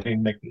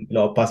playing like a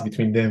lot of pass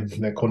between them,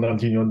 like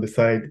Ronaldinho on the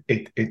side,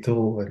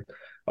 8-2, and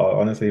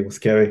honestly, it was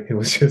scary. It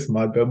was just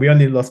mad. But we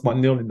only lost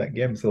 1-0 in that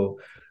game, so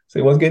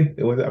it was good.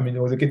 I mean,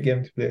 it was a good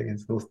game to play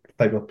against those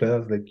type of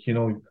players. Like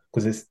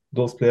because it's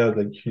those players.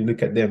 Like you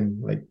look at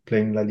them, like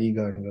playing La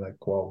Liga, and you're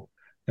like, wow.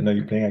 And now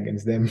you're playing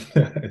against them.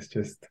 It's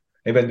just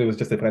even though it was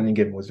just a friendly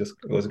game, it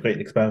was a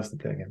great experience to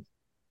play against.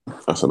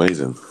 That's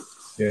amazing.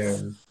 Yeah,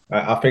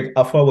 I think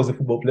I thought I was a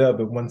football player,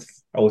 but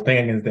once I was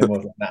playing against them, I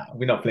was like, nah,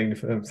 we're not playing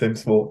the same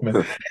sport,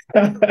 man.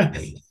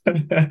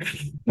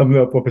 I'm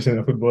not a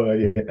professional footballer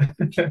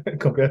yet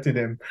compared to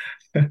them.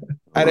 And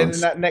then in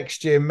Nice. that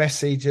next year,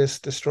 Messi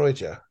just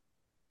destroyed you.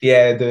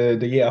 Yeah,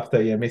 the year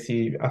after, yeah,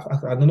 Messi.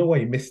 I don't know why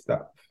he missed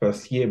that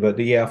first year, but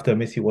the year after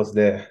Messi was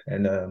there,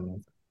 and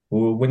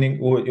we were winning.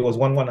 It was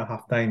 1-1 at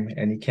halftime,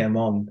 and he came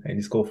on and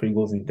he scored 3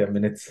 goals in 10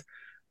 minutes.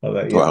 I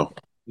was like, yeah, Wow.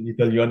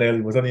 little Lionel.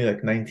 He was only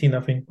like 19,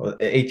 I think, or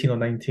 18 or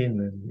 19,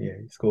 and yeah,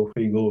 he scored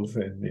 3 goals,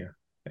 and yeah,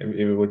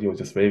 everybody was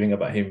just raving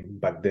about him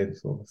back then.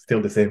 So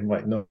still the same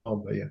right now,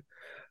 but yeah.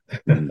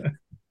 Mm.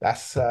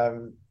 That's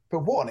but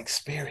what an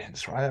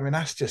experience, right? I mean,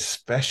 that's just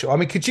special. I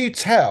mean, could you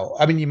tell?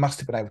 I mean, you must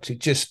have been able to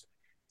just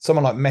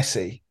someone like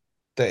Messi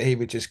that he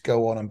would just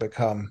go on and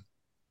become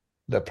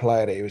the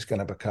player that he was going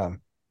to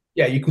become.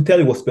 Yeah, you could tell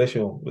it was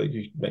special. Like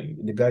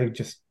the guy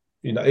just,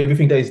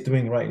 everything that he's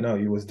doing right now,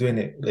 he was doing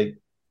it. Like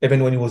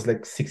even when he was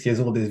like 6 years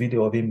old, there's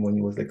video of him when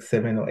he was like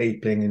 7 or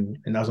 8 playing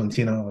in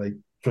Argentina, like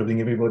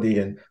dribbling everybody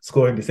and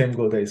scoring the same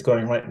goal that he's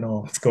scoring right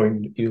now.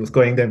 He was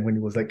scoring them when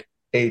he was like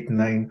 8,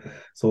 9.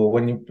 So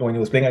when he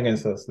was playing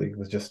against us, like, it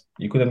was just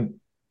you couldn't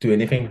do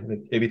anything.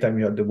 Like every time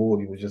you had the ball,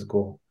 he would just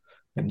go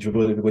and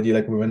dribble everybody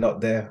like we were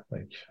not there.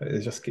 Like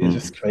it's Mm.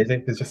 just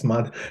crazy. It's just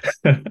mad.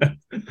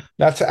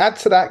 Now, to add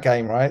to that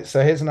game, right?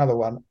 So here's another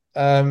one.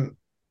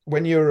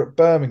 When you were at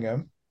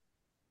Birmingham,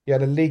 you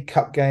had a League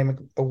Cup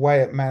game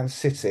away at Man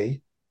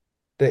City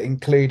that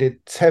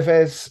included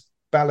Tevez,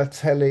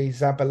 Balotelli,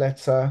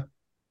 Zabaleta,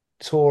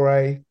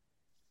 Torre,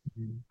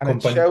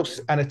 and Company.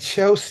 A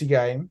Chelsea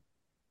game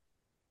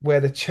where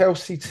the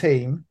Chelsea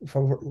team, if I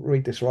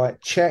read this right,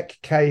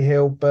 Cech,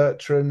 Cahill,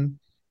 Bertrand,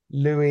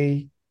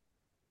 Louis,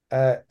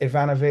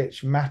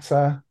 Ivanovic,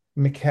 Mata,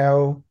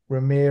 Mikel,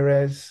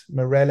 Ramirez,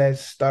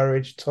 Moreles,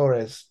 Sturridge,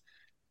 Torres.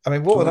 I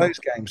mean, what are Wow. those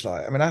games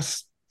like? I mean,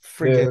 that's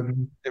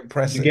freaking The the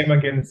impressive. game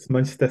against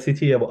Manchester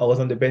City, I was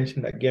on the bench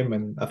in that game,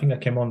 and I think I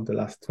came on the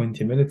last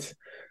 20 minutes.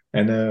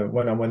 And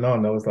when I went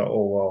on, I was like,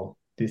 oh wow,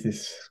 this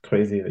is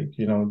crazy.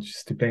 Like,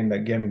 just to play in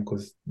that game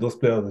because those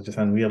players are just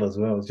unreal as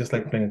well. It's just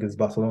like playing against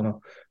Barcelona.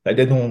 Like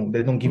they don't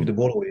give Mm. the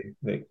ball away.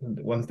 Like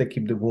once they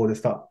keep the ball, they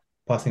start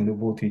passing the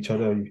ball to each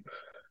other.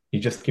 You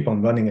just keep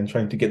on running and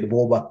trying to get the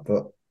ball back,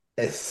 but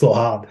it's so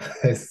hard.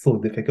 It's so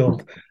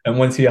difficult. And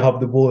once you have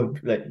the ball,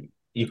 like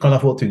you can't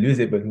afford to lose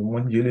it, but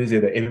when you lose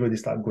it, everybody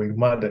start going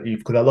mad at you.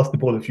 Because I lost the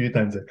ball a few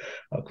times.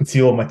 I could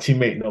see all my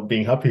teammates not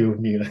being happy with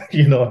me,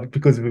 like,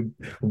 because we've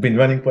been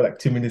running for like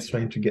 2 minutes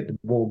trying to get the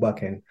ball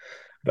back.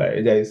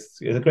 But yeah, it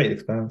was a great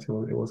experience. It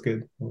was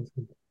good. It was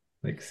good.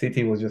 Like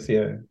City was just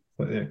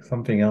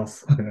something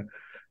else,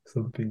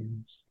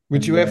 something. Would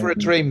And you ever have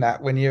dreamed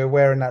that when you were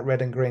wearing that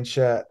red and green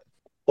shirt?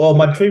 well,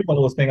 my dream when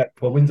I was playing at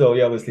for Windsor,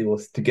 yeah, obviously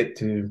was to get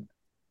to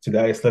to the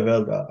highest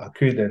level that I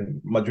could.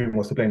 And my dream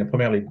was to play in the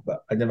Premier League,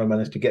 but I never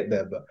managed to get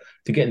there. But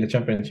to get in the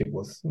Championship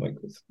was like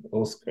it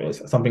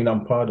was something that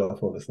I'm proud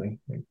of, obviously.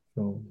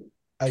 So.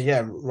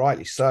 Yeah,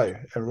 rightly so,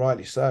 and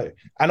rightly so,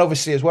 and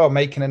obviously as well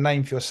making a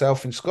name for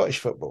yourself in Scottish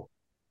football.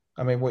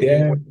 I mean,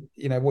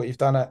 Yeah. what you've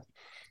done at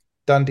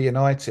Dundee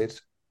United.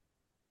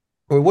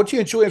 Well, what do you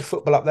enjoy in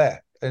football up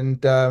there?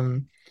 And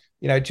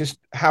just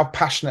how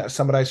passionate are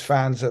some of those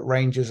fans at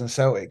Rangers and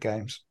Celtic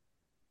games?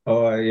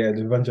 Oh yeah,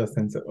 the Rangers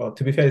and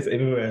to be fair, it's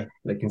everywhere.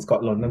 Like in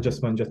Scotland, not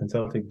just Rangers and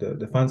Celtic.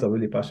 The fans are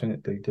really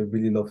passionate. They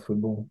really love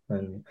football,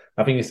 and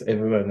I think it's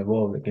everywhere in the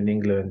world. Like in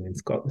England, in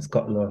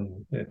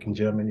Scotland, like in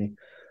Germany.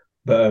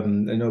 But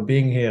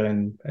being here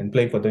and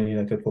playing for Dundee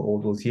United for all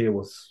those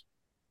years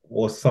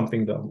was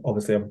something that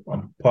obviously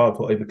I'm proud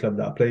for every club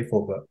that I play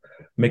for. But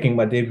making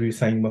my debut,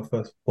 signing my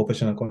first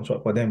professional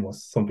contract for them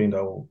was something that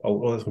I'll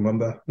always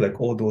remember. Like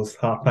all those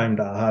hard times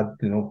that I had,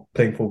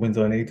 playing for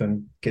Windsor and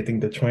Ayton, getting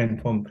the train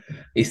from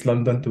East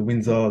London to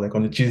Windsor, like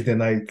on a Tuesday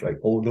night, like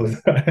all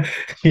those,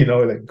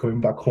 like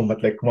going back home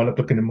at like 1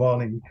 o'clock in the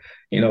morning.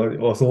 It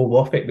was all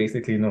worth it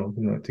basically,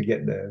 to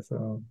get there.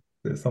 So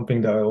it's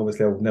something that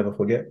obviously I would never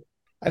forget.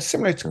 And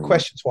similar to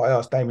questions what I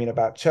asked Damian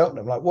about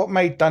Cheltenham, like what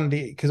made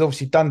Dundee? Because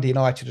obviously Dundee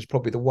United is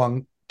probably the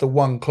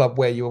one club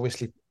where you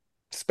obviously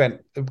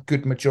spent a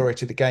good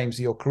majority of the games of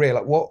your career.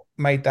 Like what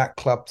made that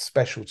club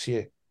special to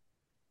you?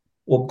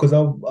 Well, because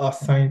I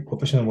signed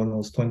professional when I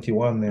was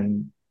 21,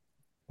 and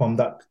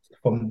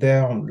from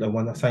there on, like,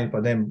 when I signed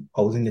for them, I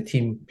was in the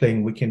team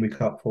playing week in,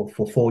 week out for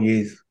 4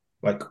 years.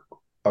 Like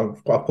I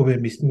probably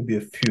missed maybe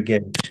a few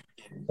games.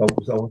 I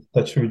was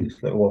that's really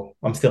like, well,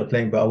 I'm still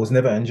playing, but I was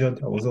never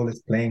injured. I was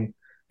always playing,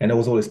 and I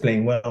was always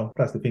playing well.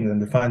 That's the thing.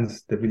 And the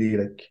fans, they really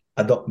like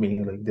adopt me.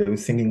 Like they were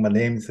singing my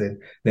names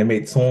and they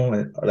made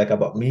song like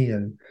about me.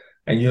 And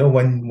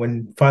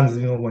when fans,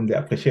 when they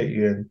appreciate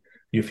you and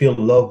you feel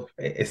love,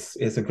 it's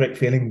a great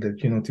feeling that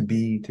to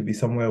be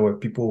somewhere where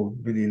people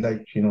really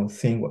like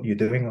seeing what you're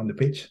doing on the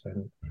pitch.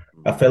 And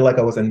I felt like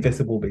I was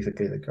invincible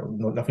basically. Like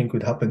nothing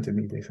could happen to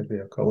me basically.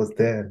 Like I was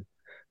there. And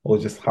I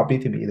was just happy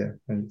to be there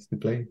and to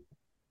play.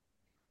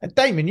 And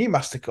Damien, you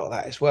must have got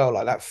that as well,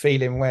 like that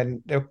feeling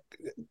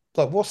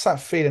what's that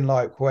feeling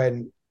like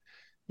when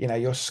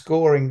you're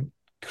scoring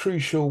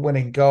crucial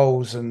winning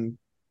goals and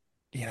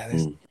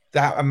there's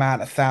that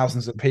amount of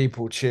thousands of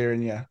people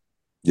cheering you.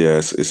 Yeah,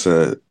 it's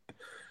a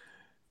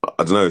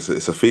I don't know,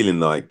 it's a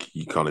feeling like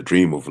you kind of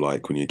dream of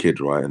like when you're a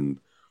kid, right? And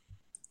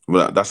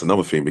well, that's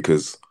another thing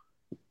because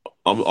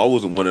I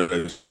wasn't one of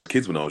those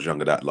kids when I was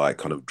younger that like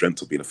kind of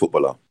dreamt of being a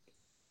footballer.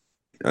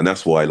 And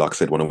that's why, like I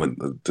said, when I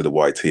went to the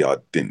YT, I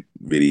didn't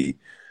really,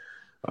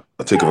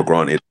 I took it for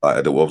granted.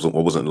 Like, I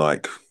wasn't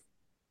like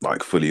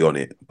fully on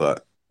it.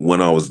 But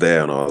when I was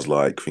there and I was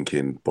like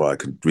thinking, boy, I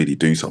could really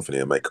do something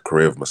here, make a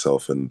career of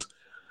myself. And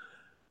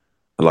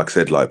like I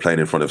said, like playing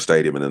in front of a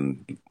stadium and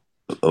then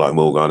like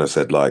Morgaro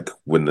said, like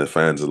when the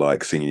fans are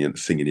like singing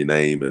your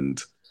name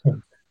and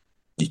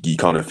you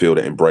kind of feel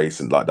that embrace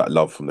and like that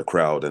love from the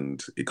crowd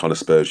and it kind of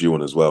spurs you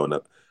on as well. And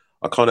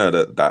I kind of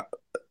had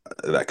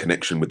that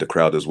connection with the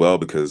crowd as well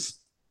because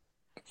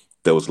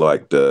there was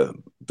there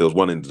was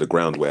one end of the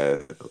ground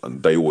where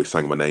they always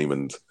sang my name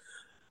and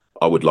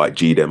I would like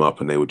G them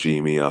up and they would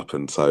G me up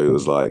and so it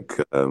was like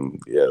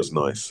yeah, it was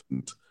nice.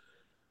 And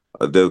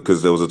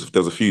because there was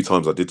a few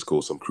times I did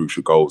score some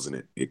crucial goals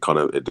and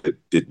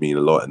it did mean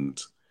a lot. And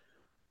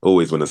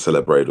always when I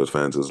celebrated with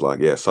fans, it was like,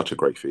 yeah, such a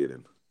great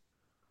feeling.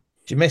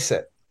 Do you miss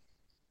it?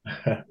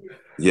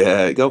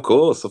 Yeah, of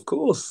course, of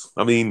course.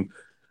 I mean,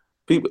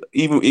 people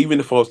even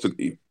if I was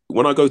to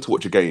when I go to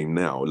watch a game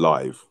now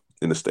live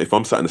if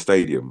I'm sat in the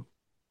stadium,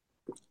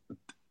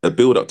 a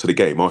build up to the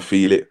game, I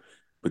feel it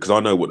because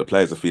I know what the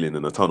players are feeling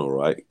in the tunnel,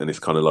 right? And it's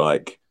kind of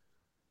like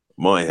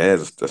my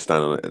hairs are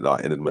standing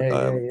like in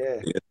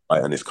Yeah.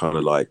 right, and it's kind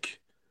of like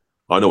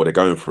I know what they're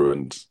going through,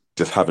 and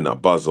just having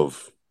that buzz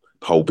of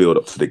the whole build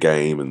up to the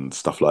game and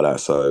stuff like that.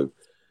 So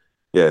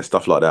yeah,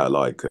 stuff like that,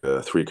 like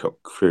 3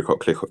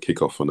 o'clock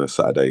kick off on a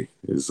Saturday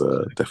is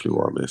definitely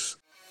what I miss.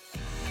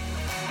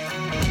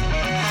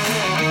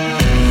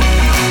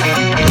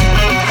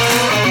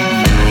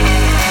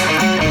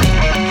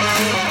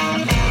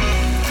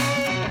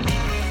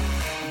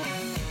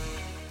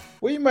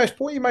 What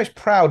are you most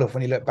proud of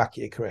when you look back at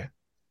your career?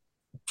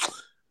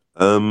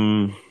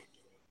 Um,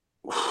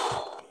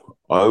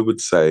 I would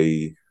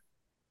say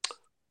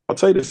I'd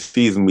say the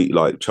season we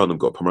like Cheltenham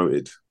got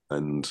promoted,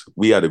 and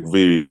we had a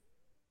really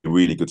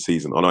really good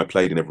season, and I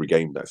played in every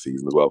game that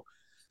season as well.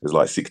 There's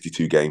like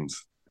 62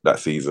 games that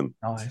season,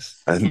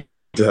 Nice. and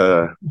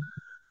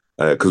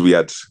because we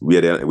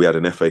had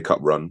an FA Cup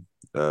run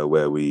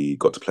where we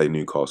got to play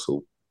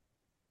Newcastle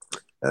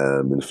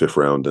in the fifth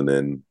round, and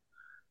then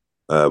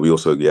we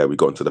also we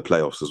got into the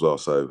playoffs as well.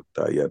 So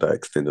that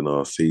extended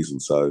our season.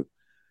 So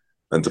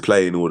and to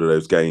play in all of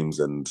those games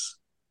and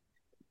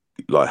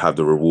like have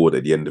the reward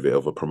at the end of it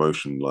of a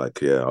promotion,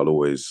 like I'll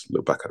always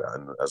look back at that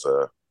and as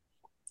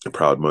a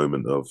proud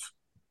moment of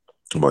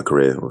my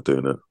career of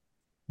doing it.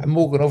 And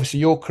Morgan, obviously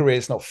your career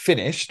is not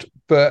finished,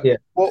 but Yeah.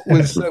 what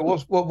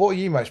are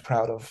you most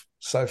proud of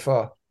so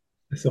far?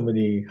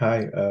 Somebody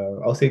high.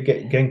 I'll say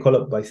getting called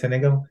up by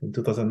Senegal in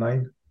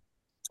 2009.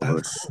 Of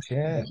Nice. course,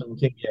 yeah. National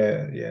team.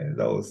 Yeah, yeah.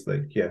 That was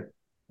like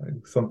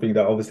something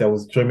that obviously I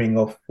was dreaming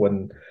of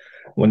when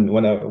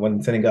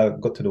Senegal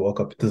got to the World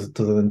Cup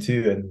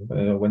 2002,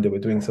 and when they were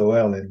doing so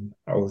well, and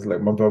I was like,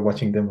 remember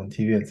watching them on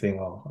TV and saying,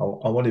 "Oh,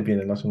 I want to be in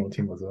the national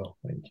team as well."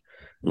 Like,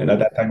 and at Mm.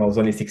 that time I was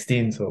only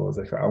 16, so I was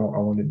like, I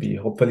want to be.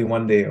 Hopefully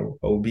one day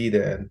I'll be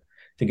there, and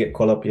to get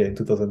called up here in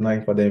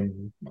 2009 for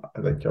them,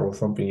 like I was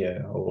something. Yeah,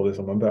 I always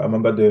remember. I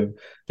remember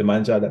the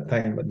manager at that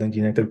time at Dundee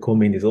United called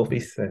me in his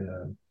office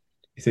and.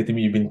 He said to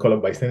me, "You've been called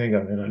up by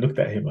Senegal." And I looked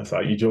at him. I said,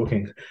 "Are you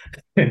joking?"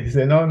 And he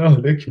said, "No, no,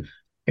 look,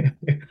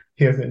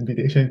 here's an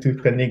invitation to a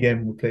friendly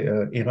game. We play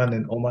Iran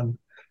and Oman."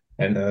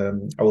 And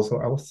I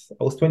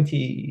was 20,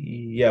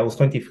 yeah, I was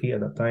 23 at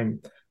that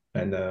time.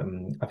 And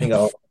I think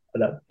I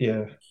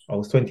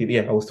was 20,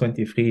 yeah, I was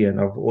 23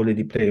 and I've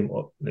already played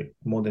like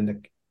more than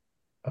like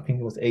I think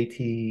it was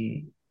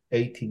 80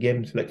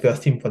 games, like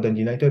first team for Dundee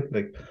United.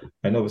 Like,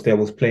 and obviously I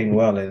was playing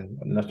well, and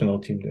the national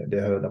team they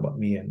heard about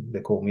me and they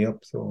called me up.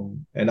 So,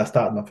 and I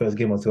started my first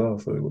game as well,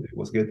 so it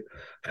was good.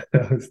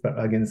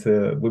 Against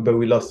but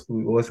we lost.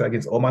 We was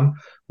against Oman.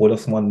 We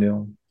lost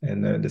 1-0,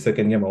 and the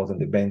second game I was on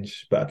the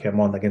bench, but I came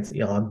on against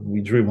Iran.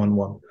 We drew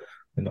 1-1,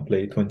 and I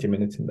played 20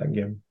 minutes in that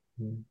game.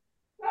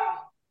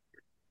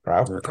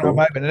 Proud Cool.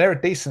 moment. And they're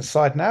a decent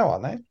side now,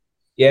 aren't they?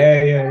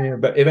 Yeah, yeah, yeah.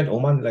 But even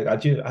Oman, like I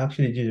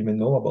actually didn't even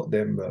know about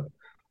them, but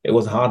it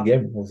was a hard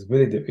game. It was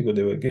really difficult.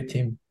 They were a good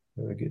team.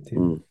 They were a good team.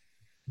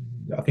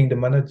 Mm. I think the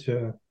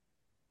manager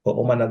for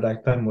Oman at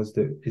that time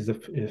is a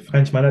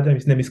French manager.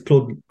 His name is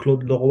Claude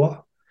Leroy.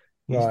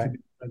 He used to Right. be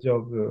manager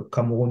of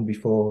Cameroon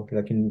before,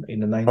 like in the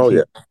Oh 90s.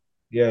 yeah.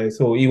 Yeah,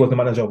 so he was the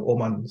manager of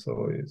Oman.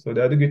 So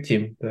they had a good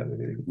team. They had a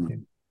really good Mm.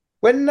 team.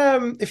 When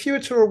if you were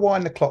to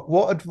rewind the clock,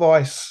 what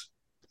advice,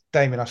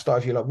 Damien, I start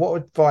with you, like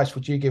what advice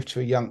would you give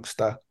to a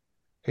youngster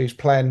who's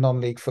playing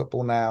non-league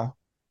football now,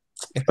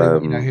 if they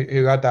Um,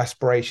 who had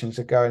aspirations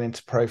of going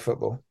into pro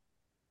football?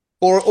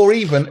 Or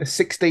even a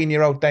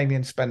 16-year-old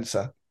Damian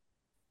Spencer.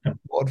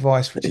 What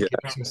advice would you give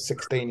yeah. to a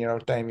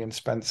 16-year-old Damian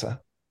Spencer?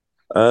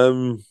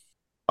 Um,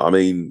 I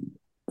mean,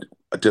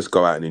 just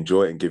go out and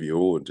enjoy it and give you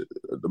all.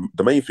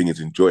 The main thing is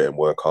enjoy it and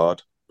work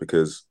hard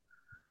because,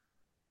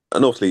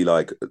 and obviously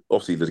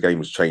the game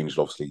has changed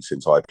obviously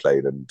since I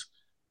played, and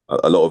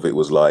a lot of it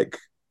was like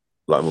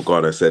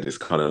Morgaro said, it's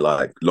kind of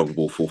like long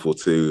ball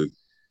 4-4-2. You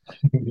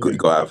Yeah.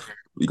 got to have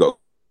you got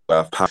to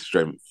have pass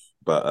strength,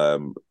 but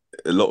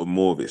a lot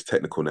more of it's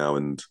technical now,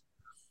 and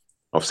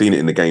I've seen it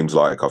in the games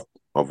like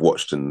I've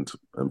watched and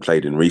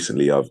played in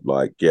recently. I've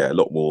like a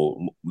lot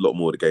more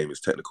of the game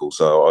is technical.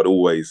 So I'd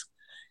always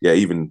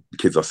even the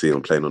kids I see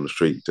them playing on the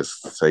street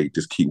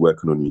just keep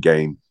working on your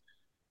game,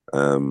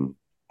 um,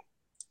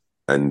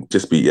 and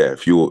just be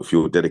if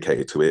you're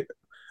dedicated to it.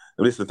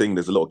 And this is the thing.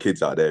 There's a lot of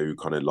kids out there who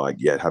kind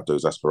of have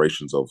those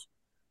aspirations of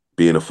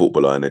being a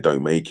footballer and they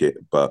don't make it,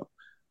 but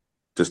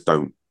just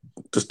don't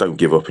just don't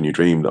give up in your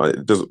dream.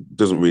 It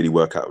doesn't really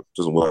work out.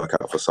 Doesn't work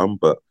out for some,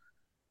 but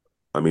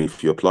I mean,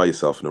 if you apply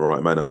yourself in the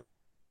right manner,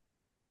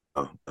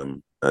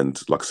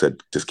 and like I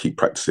said, just keep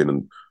practicing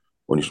and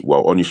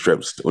on your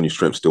strengths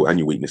still and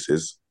your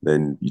weaknesses,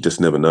 then you just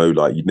never know.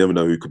 Like you never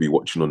know who could be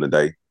watching on the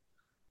day.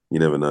 You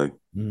never know.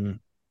 Mm,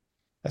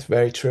 that's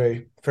very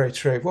true. Very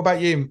true. What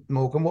about you,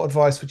 Morgan? What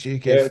advice would you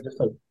Yeah, give?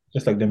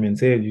 just like Damian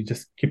said, you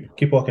just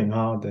keep working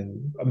hard,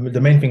 and I mean,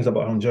 the main things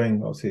about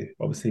enjoying,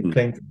 obviously Mm,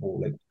 playing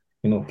football,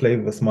 like play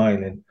with a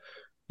smile,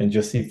 and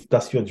just if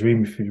that's your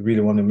dream, if you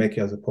really want to make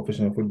it as a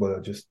professional footballer,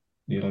 just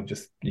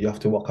you have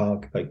to work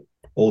hard like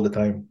all the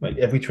time. Like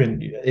every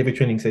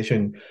training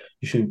session,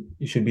 you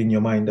should be in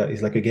your mind that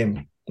it's like a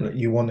game. Like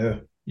you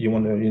wanna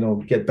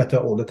get better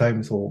all the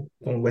time. So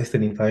don't waste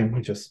any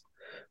time. Just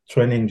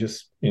training.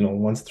 Just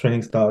once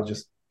training starts,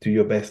 just do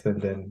your best,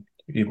 and then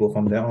you go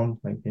from there on.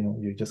 Like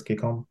you just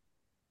kick on.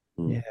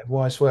 mm. Yeah,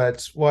 wise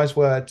words. Wise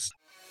words.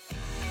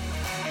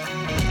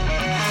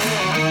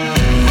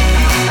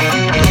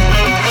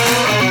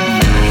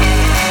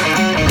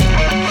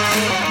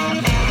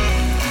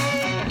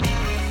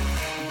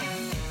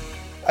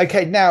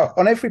 Okay, now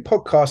on every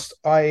podcast,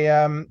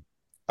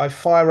 I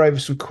fire over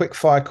some quick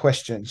fire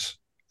questions.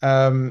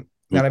 Now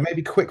they may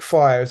be quick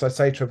fire, as I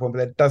say to everyone, but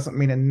that doesn't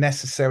mean they're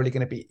necessarily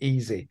going to be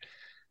easy.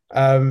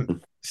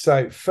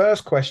 So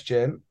first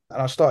question,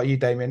 and I'll start with you,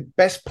 Damien.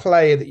 Best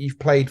player that you've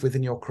played with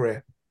in your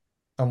career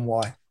and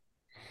why?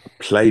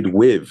 Played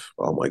with.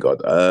 Oh my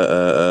god.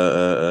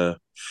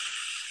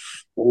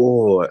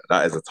 Oh,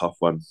 that is a tough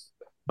one.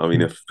 I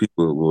mean, if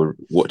people were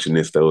watching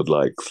this, they would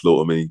like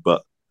slaughter me.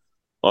 But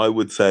I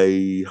would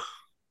say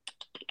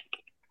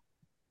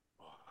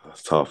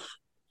that's tough.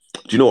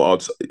 Do you know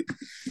what?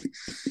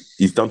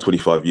 He's done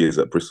 25 years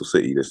at Bristol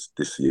City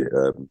this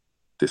year,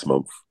 this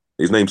month.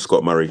 His name's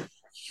Scott Murray.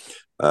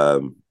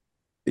 Um,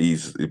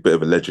 he's a bit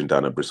of a legend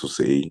down at Bristol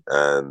City,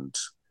 and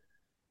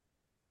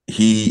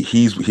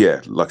he's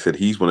like I said,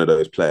 he's one of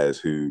those players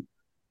who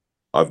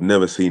I've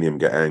never seen him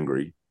get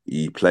angry.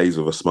 he plays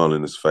with a smile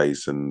on his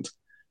face, and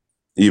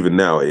even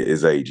now at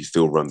his age, he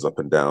still runs up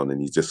and down,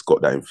 and he's just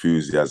got that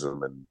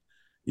enthusiasm, and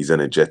he's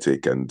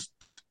energetic, and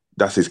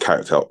that's his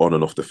character on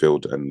and off the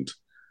field. And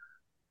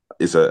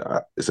it's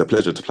a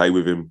pleasure to play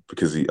with him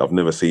because I've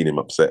never seen him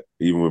upset.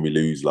 Even when we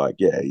lose, like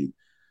he'll be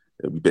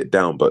a bit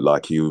down, but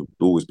like he'll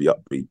always be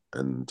upbeat,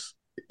 and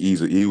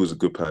he was a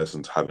good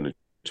person to have in a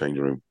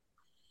changing room.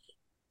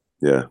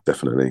 Yeah,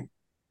 definitely.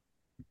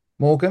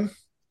 Morgan?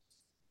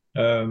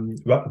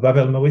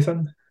 Ravel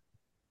Morrison.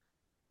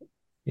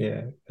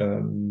 Yeah,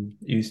 he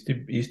used to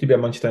be at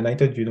Manchester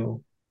United, you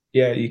know.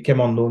 Yeah, he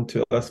came on loan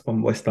to us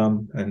from West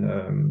Ham,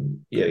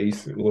 and yeah,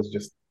 it was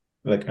just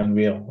like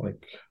unreal,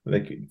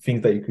 like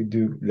things that he could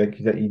do, like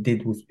that he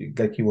did with,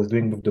 like he was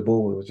doing with the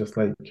ball. It was just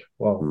like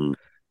wow. Mm,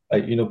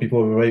 Like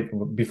people were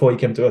before he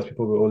came to us,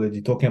 people were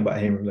already talking about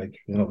him, like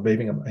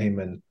raving about him,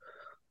 and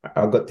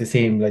I got to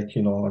see him like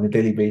on a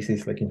daily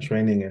basis, like in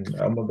training. And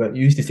I remember he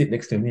used to sit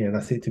next to me, and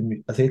I say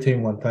to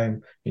him one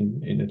time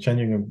in the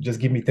changing room, just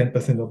give me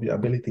 10% of your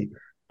ability.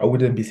 I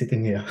wouldn't be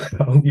sitting here.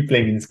 I would be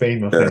playing in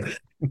Spain, my yeah, friend.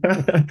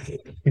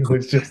 It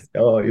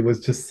was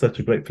just such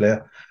a great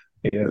player.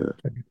 Yeah,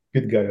 yeah.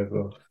 good guy as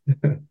well.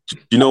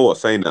 You know what?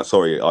 Saying that,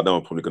 sorry, I know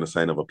I'm probably going to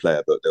say another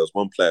player, but there was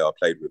one player I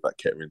played with at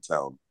Kettering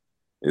Town.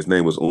 His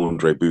name was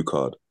Andre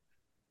Boucard,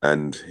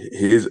 and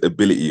his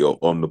ability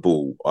on the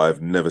ball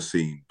I've never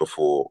seen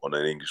before on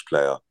an English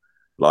player.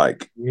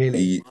 Like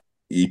Really?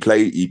 he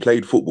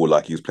played football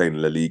like he was playing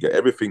in La Liga.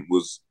 Everything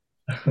was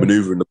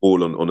maneuvering the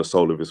ball on the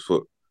sole of his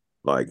foot,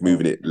 like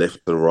moving Oh, it left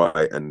to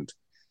right, and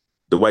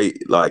the way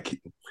like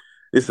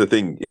it's the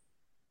thing.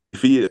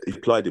 If he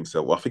applied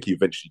himself, well, I think he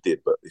eventually did,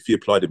 but if he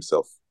applied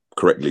himself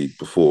correctly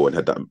before and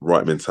had that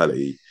right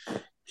mentality,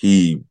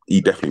 he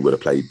definitely would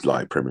have played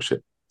like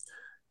Premiership.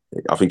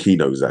 I think he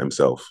knows that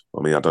himself.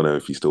 I mean, I don't know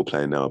if he's still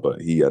playing now,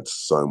 but he had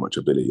so much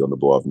ability on the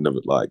ball. I've never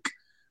like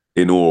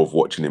in awe of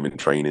watching him in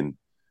training.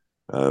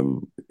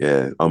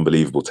 Yeah,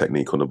 unbelievable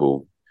technique on the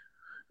ball.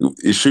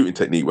 His shooting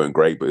technique weren't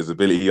great, but his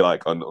ability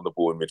like on the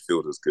ball in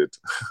midfield was good.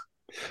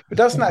 But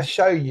doesn't that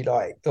show you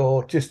like,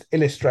 or just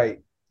illustrate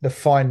the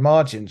fine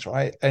margins,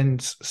 right?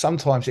 And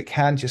sometimes it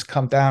can just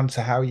come down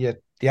to how the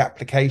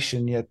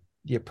application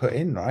you put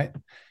in, right?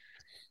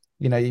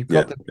 You've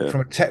Yeah, got yeah,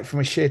 from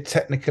a sheer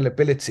technical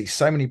ability,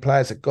 so many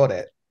players have got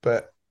it,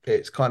 but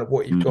it's kind of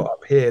what you've got mm,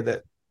 up here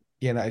that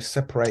yeah,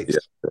 separates.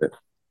 yeah,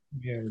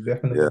 yeah.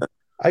 definitely.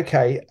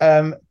 Okay,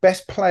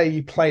 best player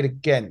you played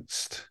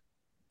against.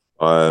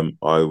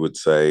 I would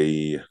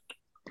say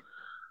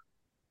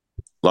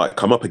like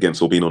come up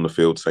against or being on the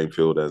field, same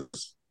field as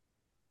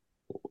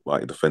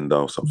like a defender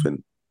or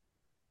something.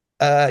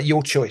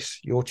 Your choice.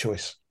 Your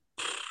choice.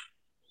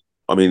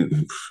 I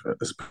mean,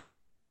 it's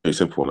pretty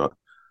simple.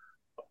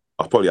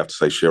 I probably have to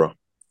say Shearer,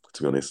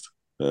 to be honest.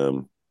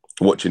 Um,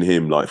 Watching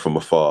him like from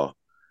afar,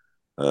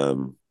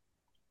 um,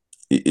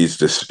 is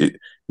just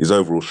his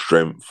overall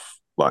strength,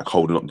 like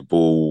holding up the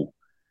ball,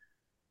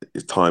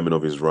 his timing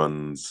of his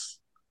runs.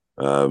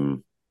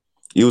 Um,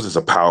 he was just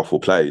a powerful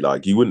play.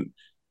 Like you wouldn't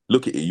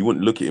look at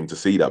him to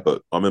see that.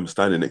 But I remember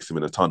standing next to him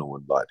in a tunnel,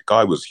 and like the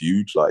guy was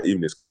huge. Like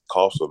even his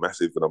calves were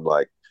massive, and I'm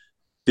like,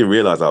 didn't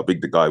realize how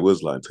big the guy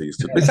was like until you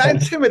stood Is next that to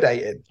him.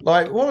 intimidating?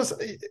 Like, what was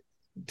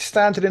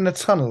standing in the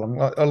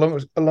tunnel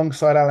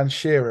alongside Alan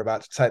Shearer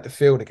about to take the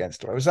field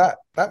against him? Was that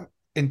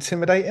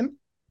intimidating?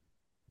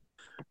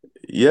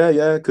 Yeah,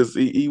 yeah, because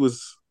he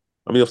was.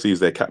 I mean, obviously he was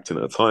their captain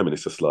at the time, and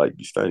it's just like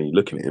you're standing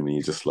looking at him, and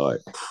you're just like,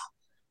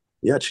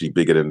 he actually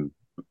bigger than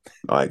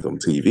like on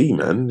TV,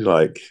 man.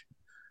 Like,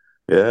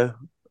 yeah.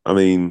 I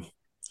mean,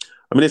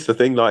 it's the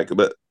thing, like,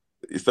 but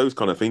it's those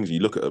kind of things you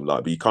look at them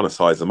like, but you kind of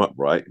size them up,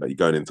 right? Like you're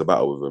going into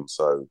battle with them,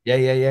 so Yeah,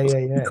 yeah, yeah, yeah,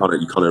 you yeah. kind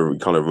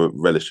of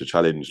relish the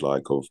challenge,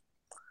 like of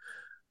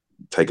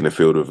taking the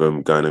field with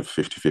them, going in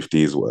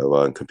 50-50s or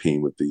whatever, and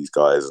competing with these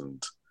guys.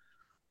 And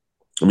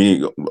I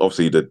mean,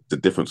 obviously the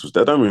difference was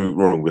there. Don't get me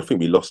wrong. I think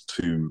we lost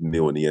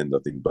 2-0 in the end. I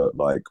think, but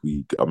like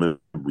I mean,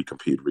 we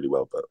competed really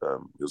well. But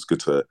it was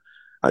good to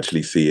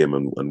actually see him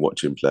and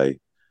watch him play.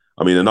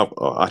 I mean,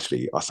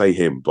 actually, I say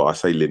him, but I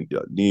say Lynn.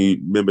 Do you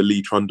remember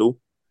Lee Trundle?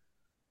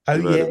 Oh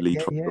You heard yeah, of Lee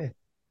yeah, Trundle? yeah.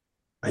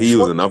 He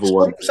was another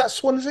one. Was that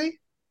Swansea?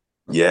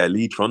 Yeah,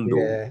 Lee Trundle.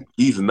 Yeah.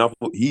 He's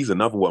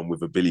another one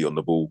with a Billy on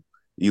the ball.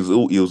 He was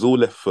all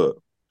left foot.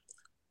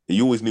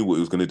 He always knew what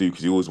he was going to do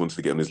because he always wanted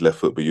to get on his left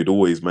foot, but you'd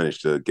always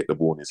manage to get the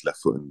ball on his left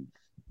foot and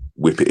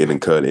whip it in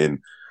and curl it in.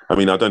 I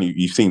mean, I don't.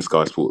 You've seen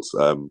Sky Sports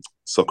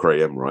Soccer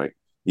AM, right?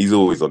 He's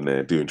always on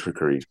there doing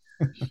trickery,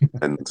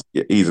 and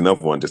yeah, he's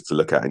another one just to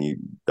look at. And you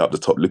up the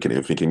top looking at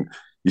him, thinking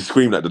you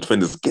scream at the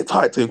defenders, "Get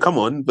tight to him, come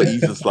on!" But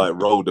he's just like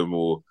rolled them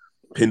or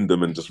pinned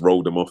them and just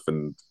rolled them off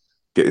and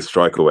get his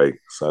strike away.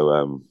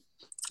 So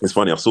it's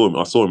funny. I saw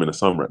him in the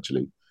summer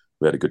actually.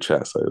 We had a good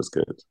chat, so it was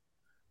good.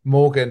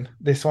 Morgan,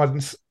 this got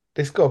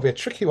to be a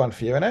tricky one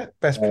for you, isn't it?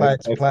 Best player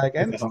to play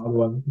It's a against. hard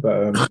one, but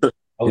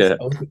I was Yeah.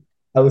 I was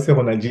I would say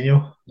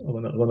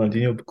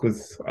Ronaldinho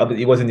because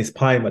he was in his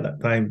prime at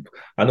that time.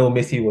 I know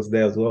Messi was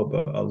there as well,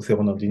 but I would say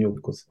Ronaldinho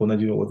because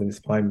Ronaldinho was in his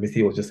prime.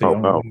 Messi was just a Oh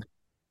young wow. boy.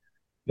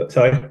 But,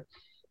 sorry.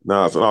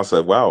 No, so I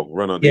said, wow,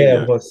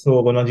 Yeah, Ronaldinho. but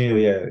so Ronaldinho,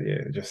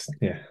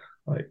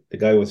 like the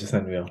guy was just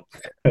unreal.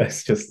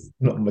 It's just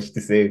not much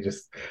to say.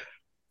 Just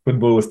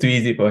football was too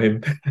easy for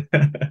him.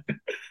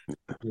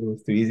 It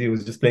was too easy. He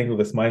was just playing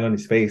with a smile on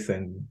his face,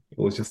 and it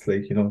was just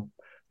like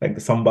like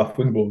the samba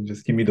football.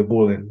 Just give me the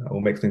ball, and I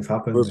will make things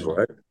happen. That's And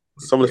right.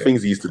 Some of the yeah,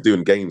 things he used to do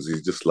in games,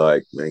 he's just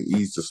like, man,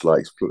 he's just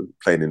like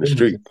playing in the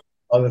street.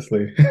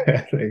 honestly,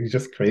 like, it's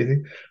just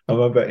crazy. I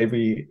remember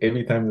every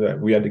time that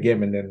we had the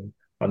game, and then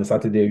on a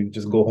Saturday you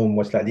just go home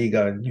watch La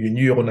Liga, and you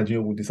knew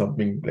Ronaldinho would do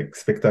something like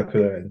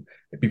spectacular, and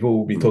people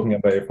would be Mm. talking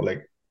about it for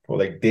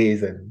like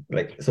days, and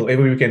like so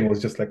every weekend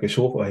was just like a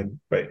show for him.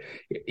 But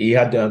he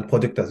had the end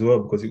product as well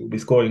because he would be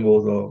scoring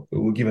goals or he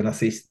would give an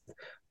assist.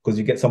 Because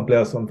you get some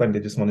players sometimes they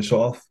just want to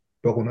show off.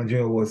 But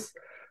Ronaldinho was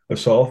a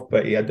show off,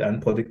 but he had the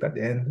end product at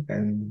the end,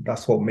 and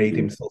that's what made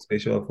him so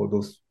special for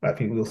those. I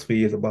think those 3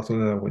 years of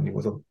Barcelona when he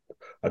was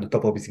at the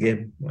top of his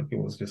game. Like he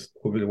was just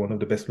probably one of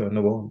the best players in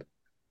the world.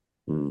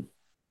 Mm.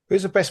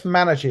 Who's the best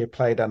manager you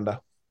played under?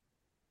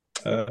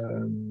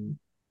 Um,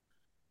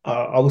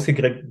 I would say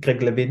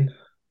Greg Levin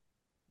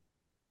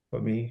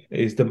for me.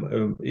 He's the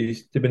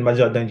been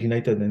manager at Dundee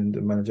United and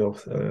the manager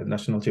of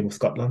national team of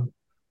Scotland.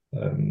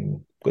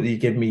 Because he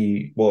gave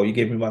me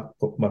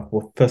my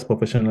first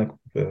professional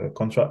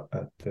contract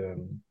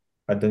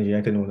at Dundee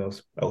United when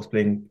I was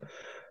playing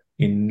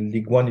in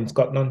League One in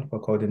Scotland for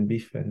Cardiff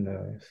Beef, and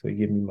so he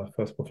gave me my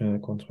first professional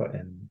contract.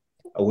 And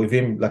with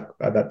him, like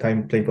at that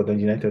time playing for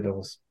Dundee United, I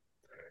was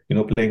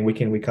playing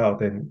week in week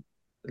out, and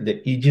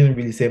like, he didn't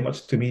really say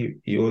much to me.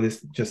 He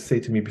always just say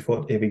to me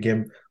before every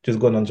game, just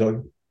go and enjoy,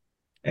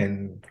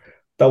 and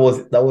that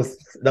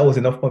was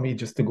enough for me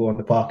just to go on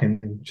the park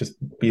and just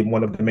be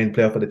one of the main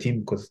player for the team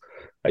because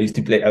I used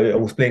to play. I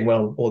was playing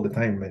well all the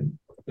time, and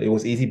it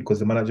was easy because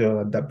the manager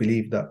had that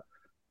belief that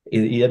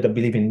he had that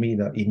belief in me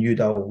that he knew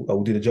that I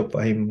would do the job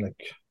for him like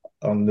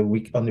on the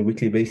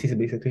weekly basis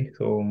basically.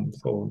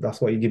 So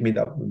that's why he gave me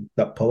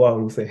that power. I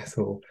would say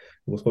so.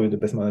 He was probably the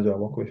best manager I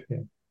worked with. Yeah.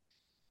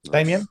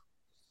 Damien?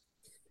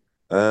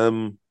 Nice.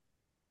 Um,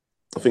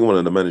 I think one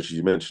of the managers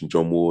you mentioned,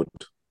 John Ward.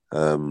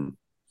 Um,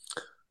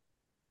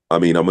 I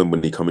mean, I remember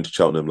when he came into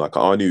Cheltenham, like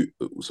I knew.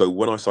 So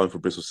when I signed for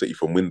Bristol City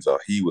from Windsor,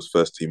 he was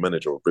first team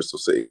manager of Bristol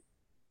City.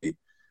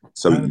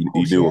 So Oh, of he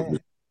course, knew of yeah. me.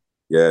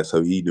 Yeah,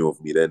 so he knew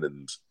of me then,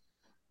 and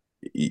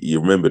he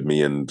remembered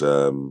me. And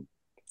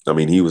I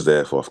mean, he was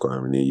there for I forgot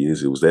how many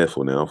years he was there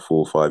for now, 4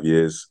 or 5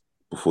 years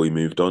before he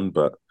moved on.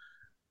 But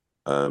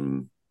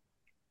um,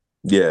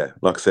 yeah,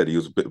 like I said, he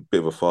was a bit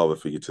of a father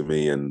figure to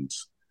me, and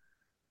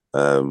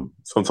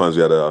sometimes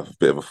we had a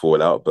bit of a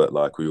fallout, but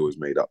like we always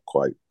made up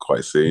quite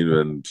soon.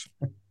 And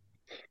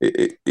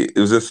it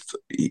was just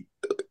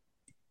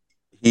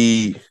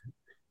he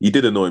he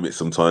did annoy me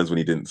sometimes when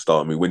he didn't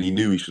start me. When he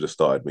knew he should have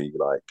started me,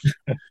 like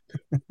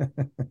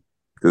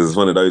because it's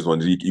one of those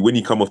ones. When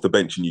you come off the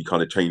bench and you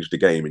kind of change the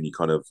game, and you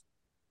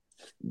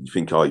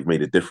think, oh, you've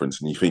made a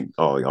difference, and you think,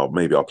 oh,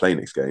 maybe I'll play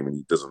next game, and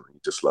he doesn't. He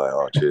just like,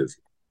 oh, cheers.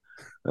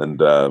 And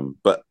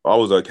but I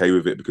was okay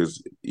with it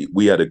because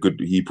we had a good.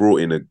 He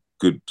brought in a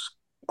good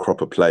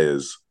crop of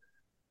players,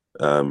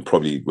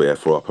 probably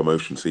for our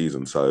promotion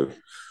season. So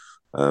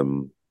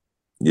um,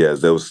 yeah,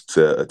 there was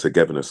a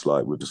togetherness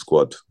like with the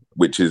squad,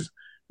 which is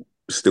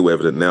still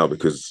evident now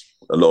because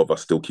a lot of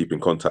us still keep in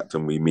contact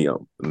and we meet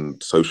up and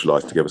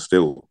socialise together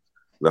still.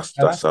 That's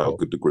Oh, that's that's how cool.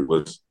 good the group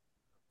was.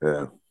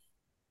 Yeah.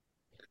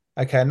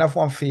 Okay, another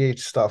one for you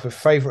to start with.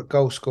 Favourite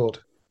goal scored?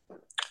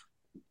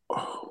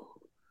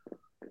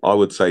 I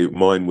would say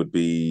mine would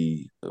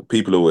be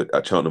people who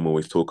at Cheltenham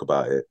always talk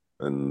about it,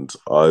 and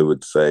I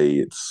would say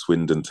it's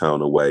Swindon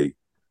Town away.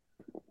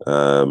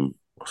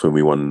 I think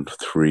we won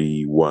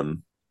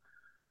 3-1.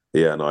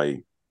 Yeah, and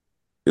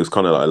it was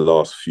kind of like the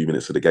last few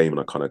minutes of the game, and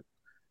I kind of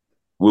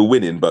we were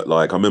winning, but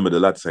like I remember the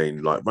lad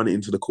saying like run it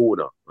into the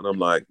corner, and I'm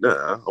like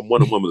nah, I'm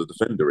 1-on-1 with the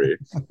defender here.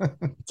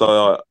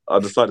 So I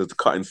decided to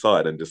cut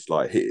inside and just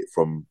like hit it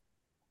from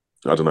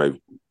I don't know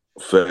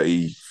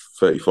 30,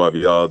 35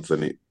 yards,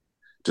 and it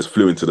just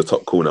flew into the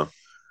top corner.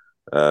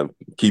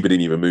 Keeper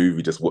didn't even move.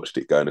 He just watched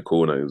it go in the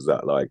corner. It was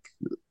that like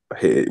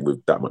hit it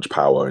with that much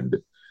power. And to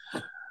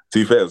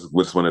be fair, it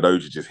was just one of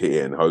those you just hit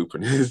it and hope,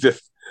 and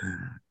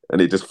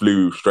it just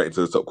flew straight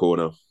into the top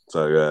corner.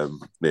 So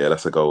yeah,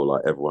 that's a goal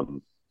like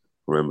everyone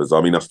remembers.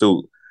 I mean, I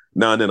still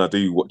now and then I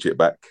do watch it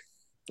back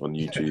on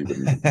YouTube,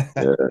 and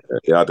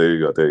yeah, I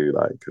do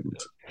like, and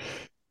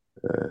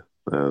yeah,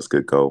 that was a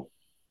good goal.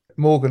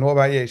 Morgan, what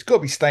about you? It's got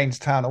to be Staines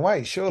Town away,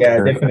 Yeah,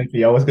 surely.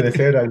 definitely. I was gonna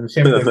say that. It's a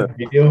shame there's no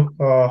video.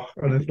 Oh,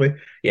 honestly,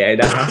 yeah,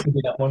 that has to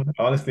be that one.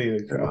 Honestly,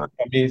 like,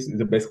 for me, it's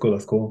the best goal I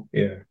score.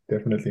 Yeah,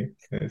 definitely.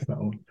 Yeah, it's that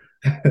one.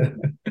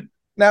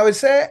 Now,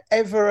 is there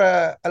ever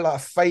a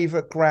like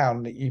favourite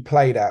ground that you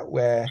played at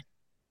where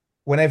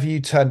whenever you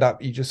turned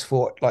up, you just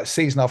thought like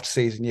season after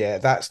season, yeah,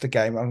 that's the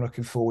game I'm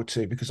looking forward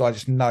to because I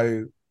just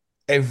know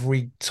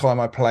every time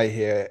I play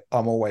here,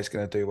 I'm always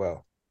going to do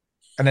well.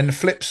 And then the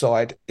flip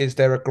side, is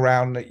there a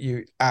ground that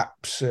you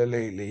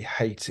absolutely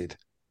hated?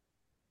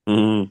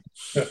 Mm.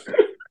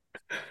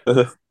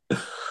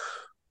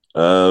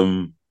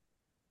 um,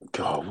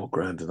 God, what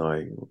ground did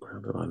I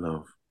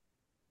love?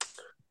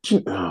 Do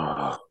you-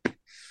 ah,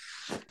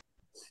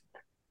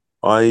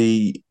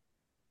 I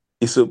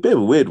it's a bit of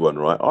a weird one,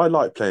 right? I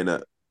like playing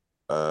at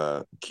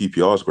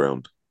QPR's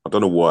ground. I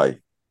don't know why,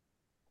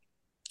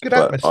 Good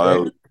but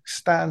atmosphere.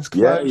 Stands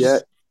yeah, yeah,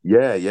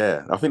 close.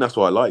 yeah. I think that's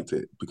why I liked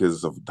it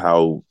because of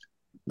how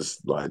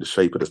like the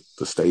shape of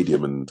the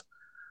stadium, and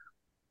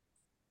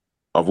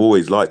I've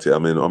always liked it. I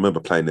mean, I remember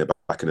playing there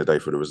back in the day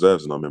for the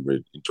reserves, and I remember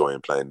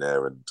enjoying playing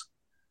there. And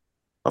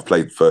I've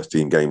played first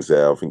team games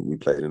there. I think we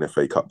played an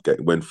FA Cup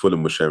game when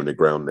Fulham was sharing the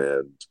ground there,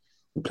 and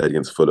we played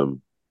against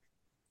Fulham.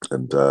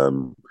 And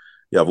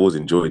yeah, I've always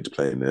enjoyed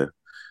playing there.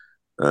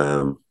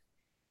 Um,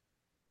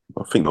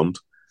 I think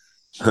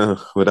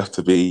would have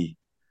to be.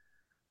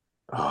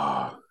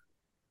 Ah,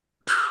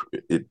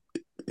 it,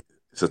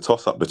 it's a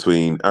toss up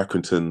between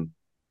Accrington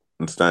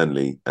and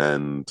Stanley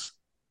and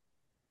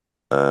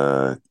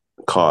uh,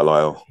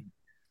 Carlisle.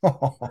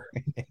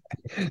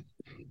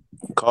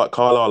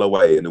 Carlisle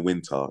away in the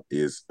winter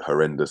is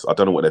horrendous. I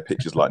don't know what their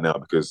pitch is like now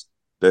because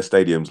their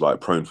stadium's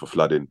like prone for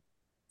flooding.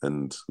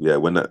 And yeah,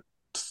 when that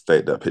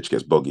pitch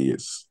gets boggy,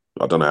 it's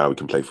I don't know how we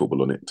can play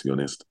football on it, to be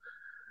honest.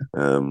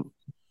 Um,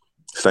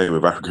 Same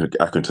with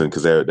Accrington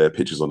because their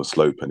pitch is on a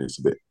slope and it's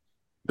a bit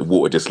the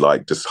water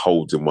just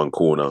holds in one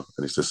corner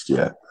and it's just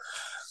yeah.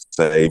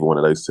 So either one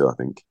of those two, I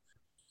think.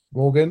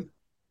 Morgan.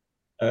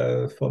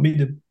 For me,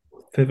 the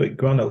favorite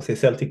ground, I would say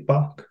Celtic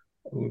Park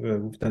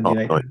with Dundee Oh,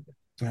 nice. United.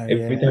 Oh,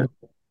 Every yeah. time,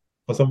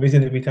 for some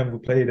reason, every time we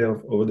play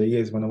there over the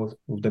years when I was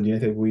with Dundee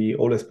United, we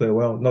always play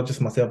well. Not just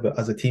myself, but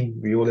as a team,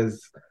 we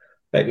always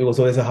like it was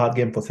always a hard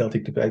game for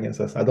Celtic to play against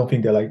us. I don't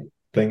think they like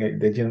playing.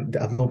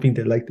 I don't think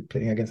they liked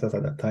playing against us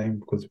at that time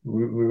because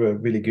we were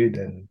really good.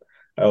 And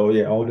oh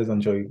yeah, I always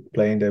enjoy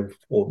playing there.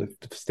 All the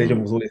stadium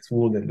Mm. was always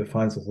full, and the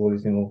fans was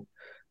always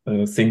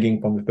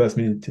singing from the first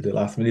minute to the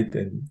last minute.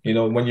 And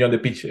when you're on the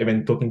pitch,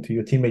 even talking to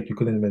your teammate, you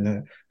couldn't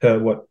even hear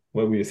what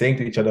we were saying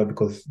to each other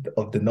because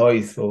of the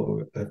noise.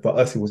 So for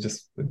us, it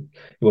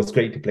was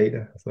great to play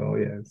there. So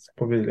yeah, it's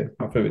probably like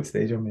my favorite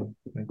stadium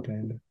in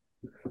playing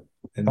there.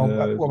 And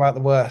Oh, what about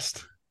the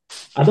worst?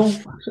 I'm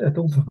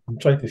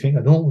trying to think.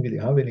 I don't really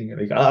have any.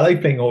 Like I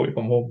like playing away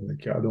from home.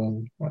 Like I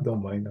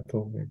don't mind at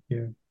all. Like,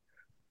 yeah,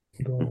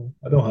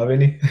 I don't have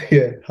any.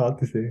 Yeah, hard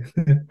to say.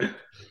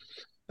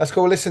 That's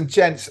cool. Listen,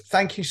 gents,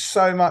 thank you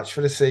so much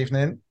for this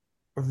evening.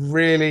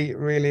 Really,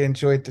 really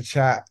enjoyed the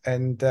chat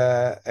and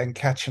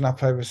catching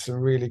up over some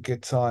really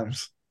good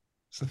times.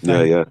 So Yeah,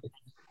 thank yeah. thank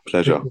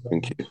Pleasure. you very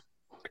Thank much. you.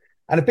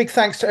 And a big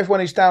thanks to everyone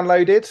who's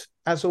downloaded.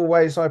 As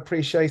always, I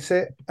appreciate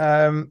it.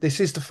 This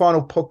is the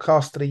final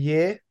podcast of the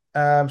year.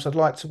 So I'd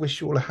like to wish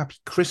you all a happy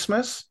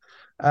Christmas.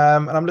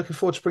 And I'm looking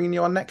forward to bringing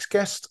you our next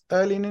guest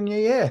early in the new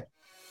year.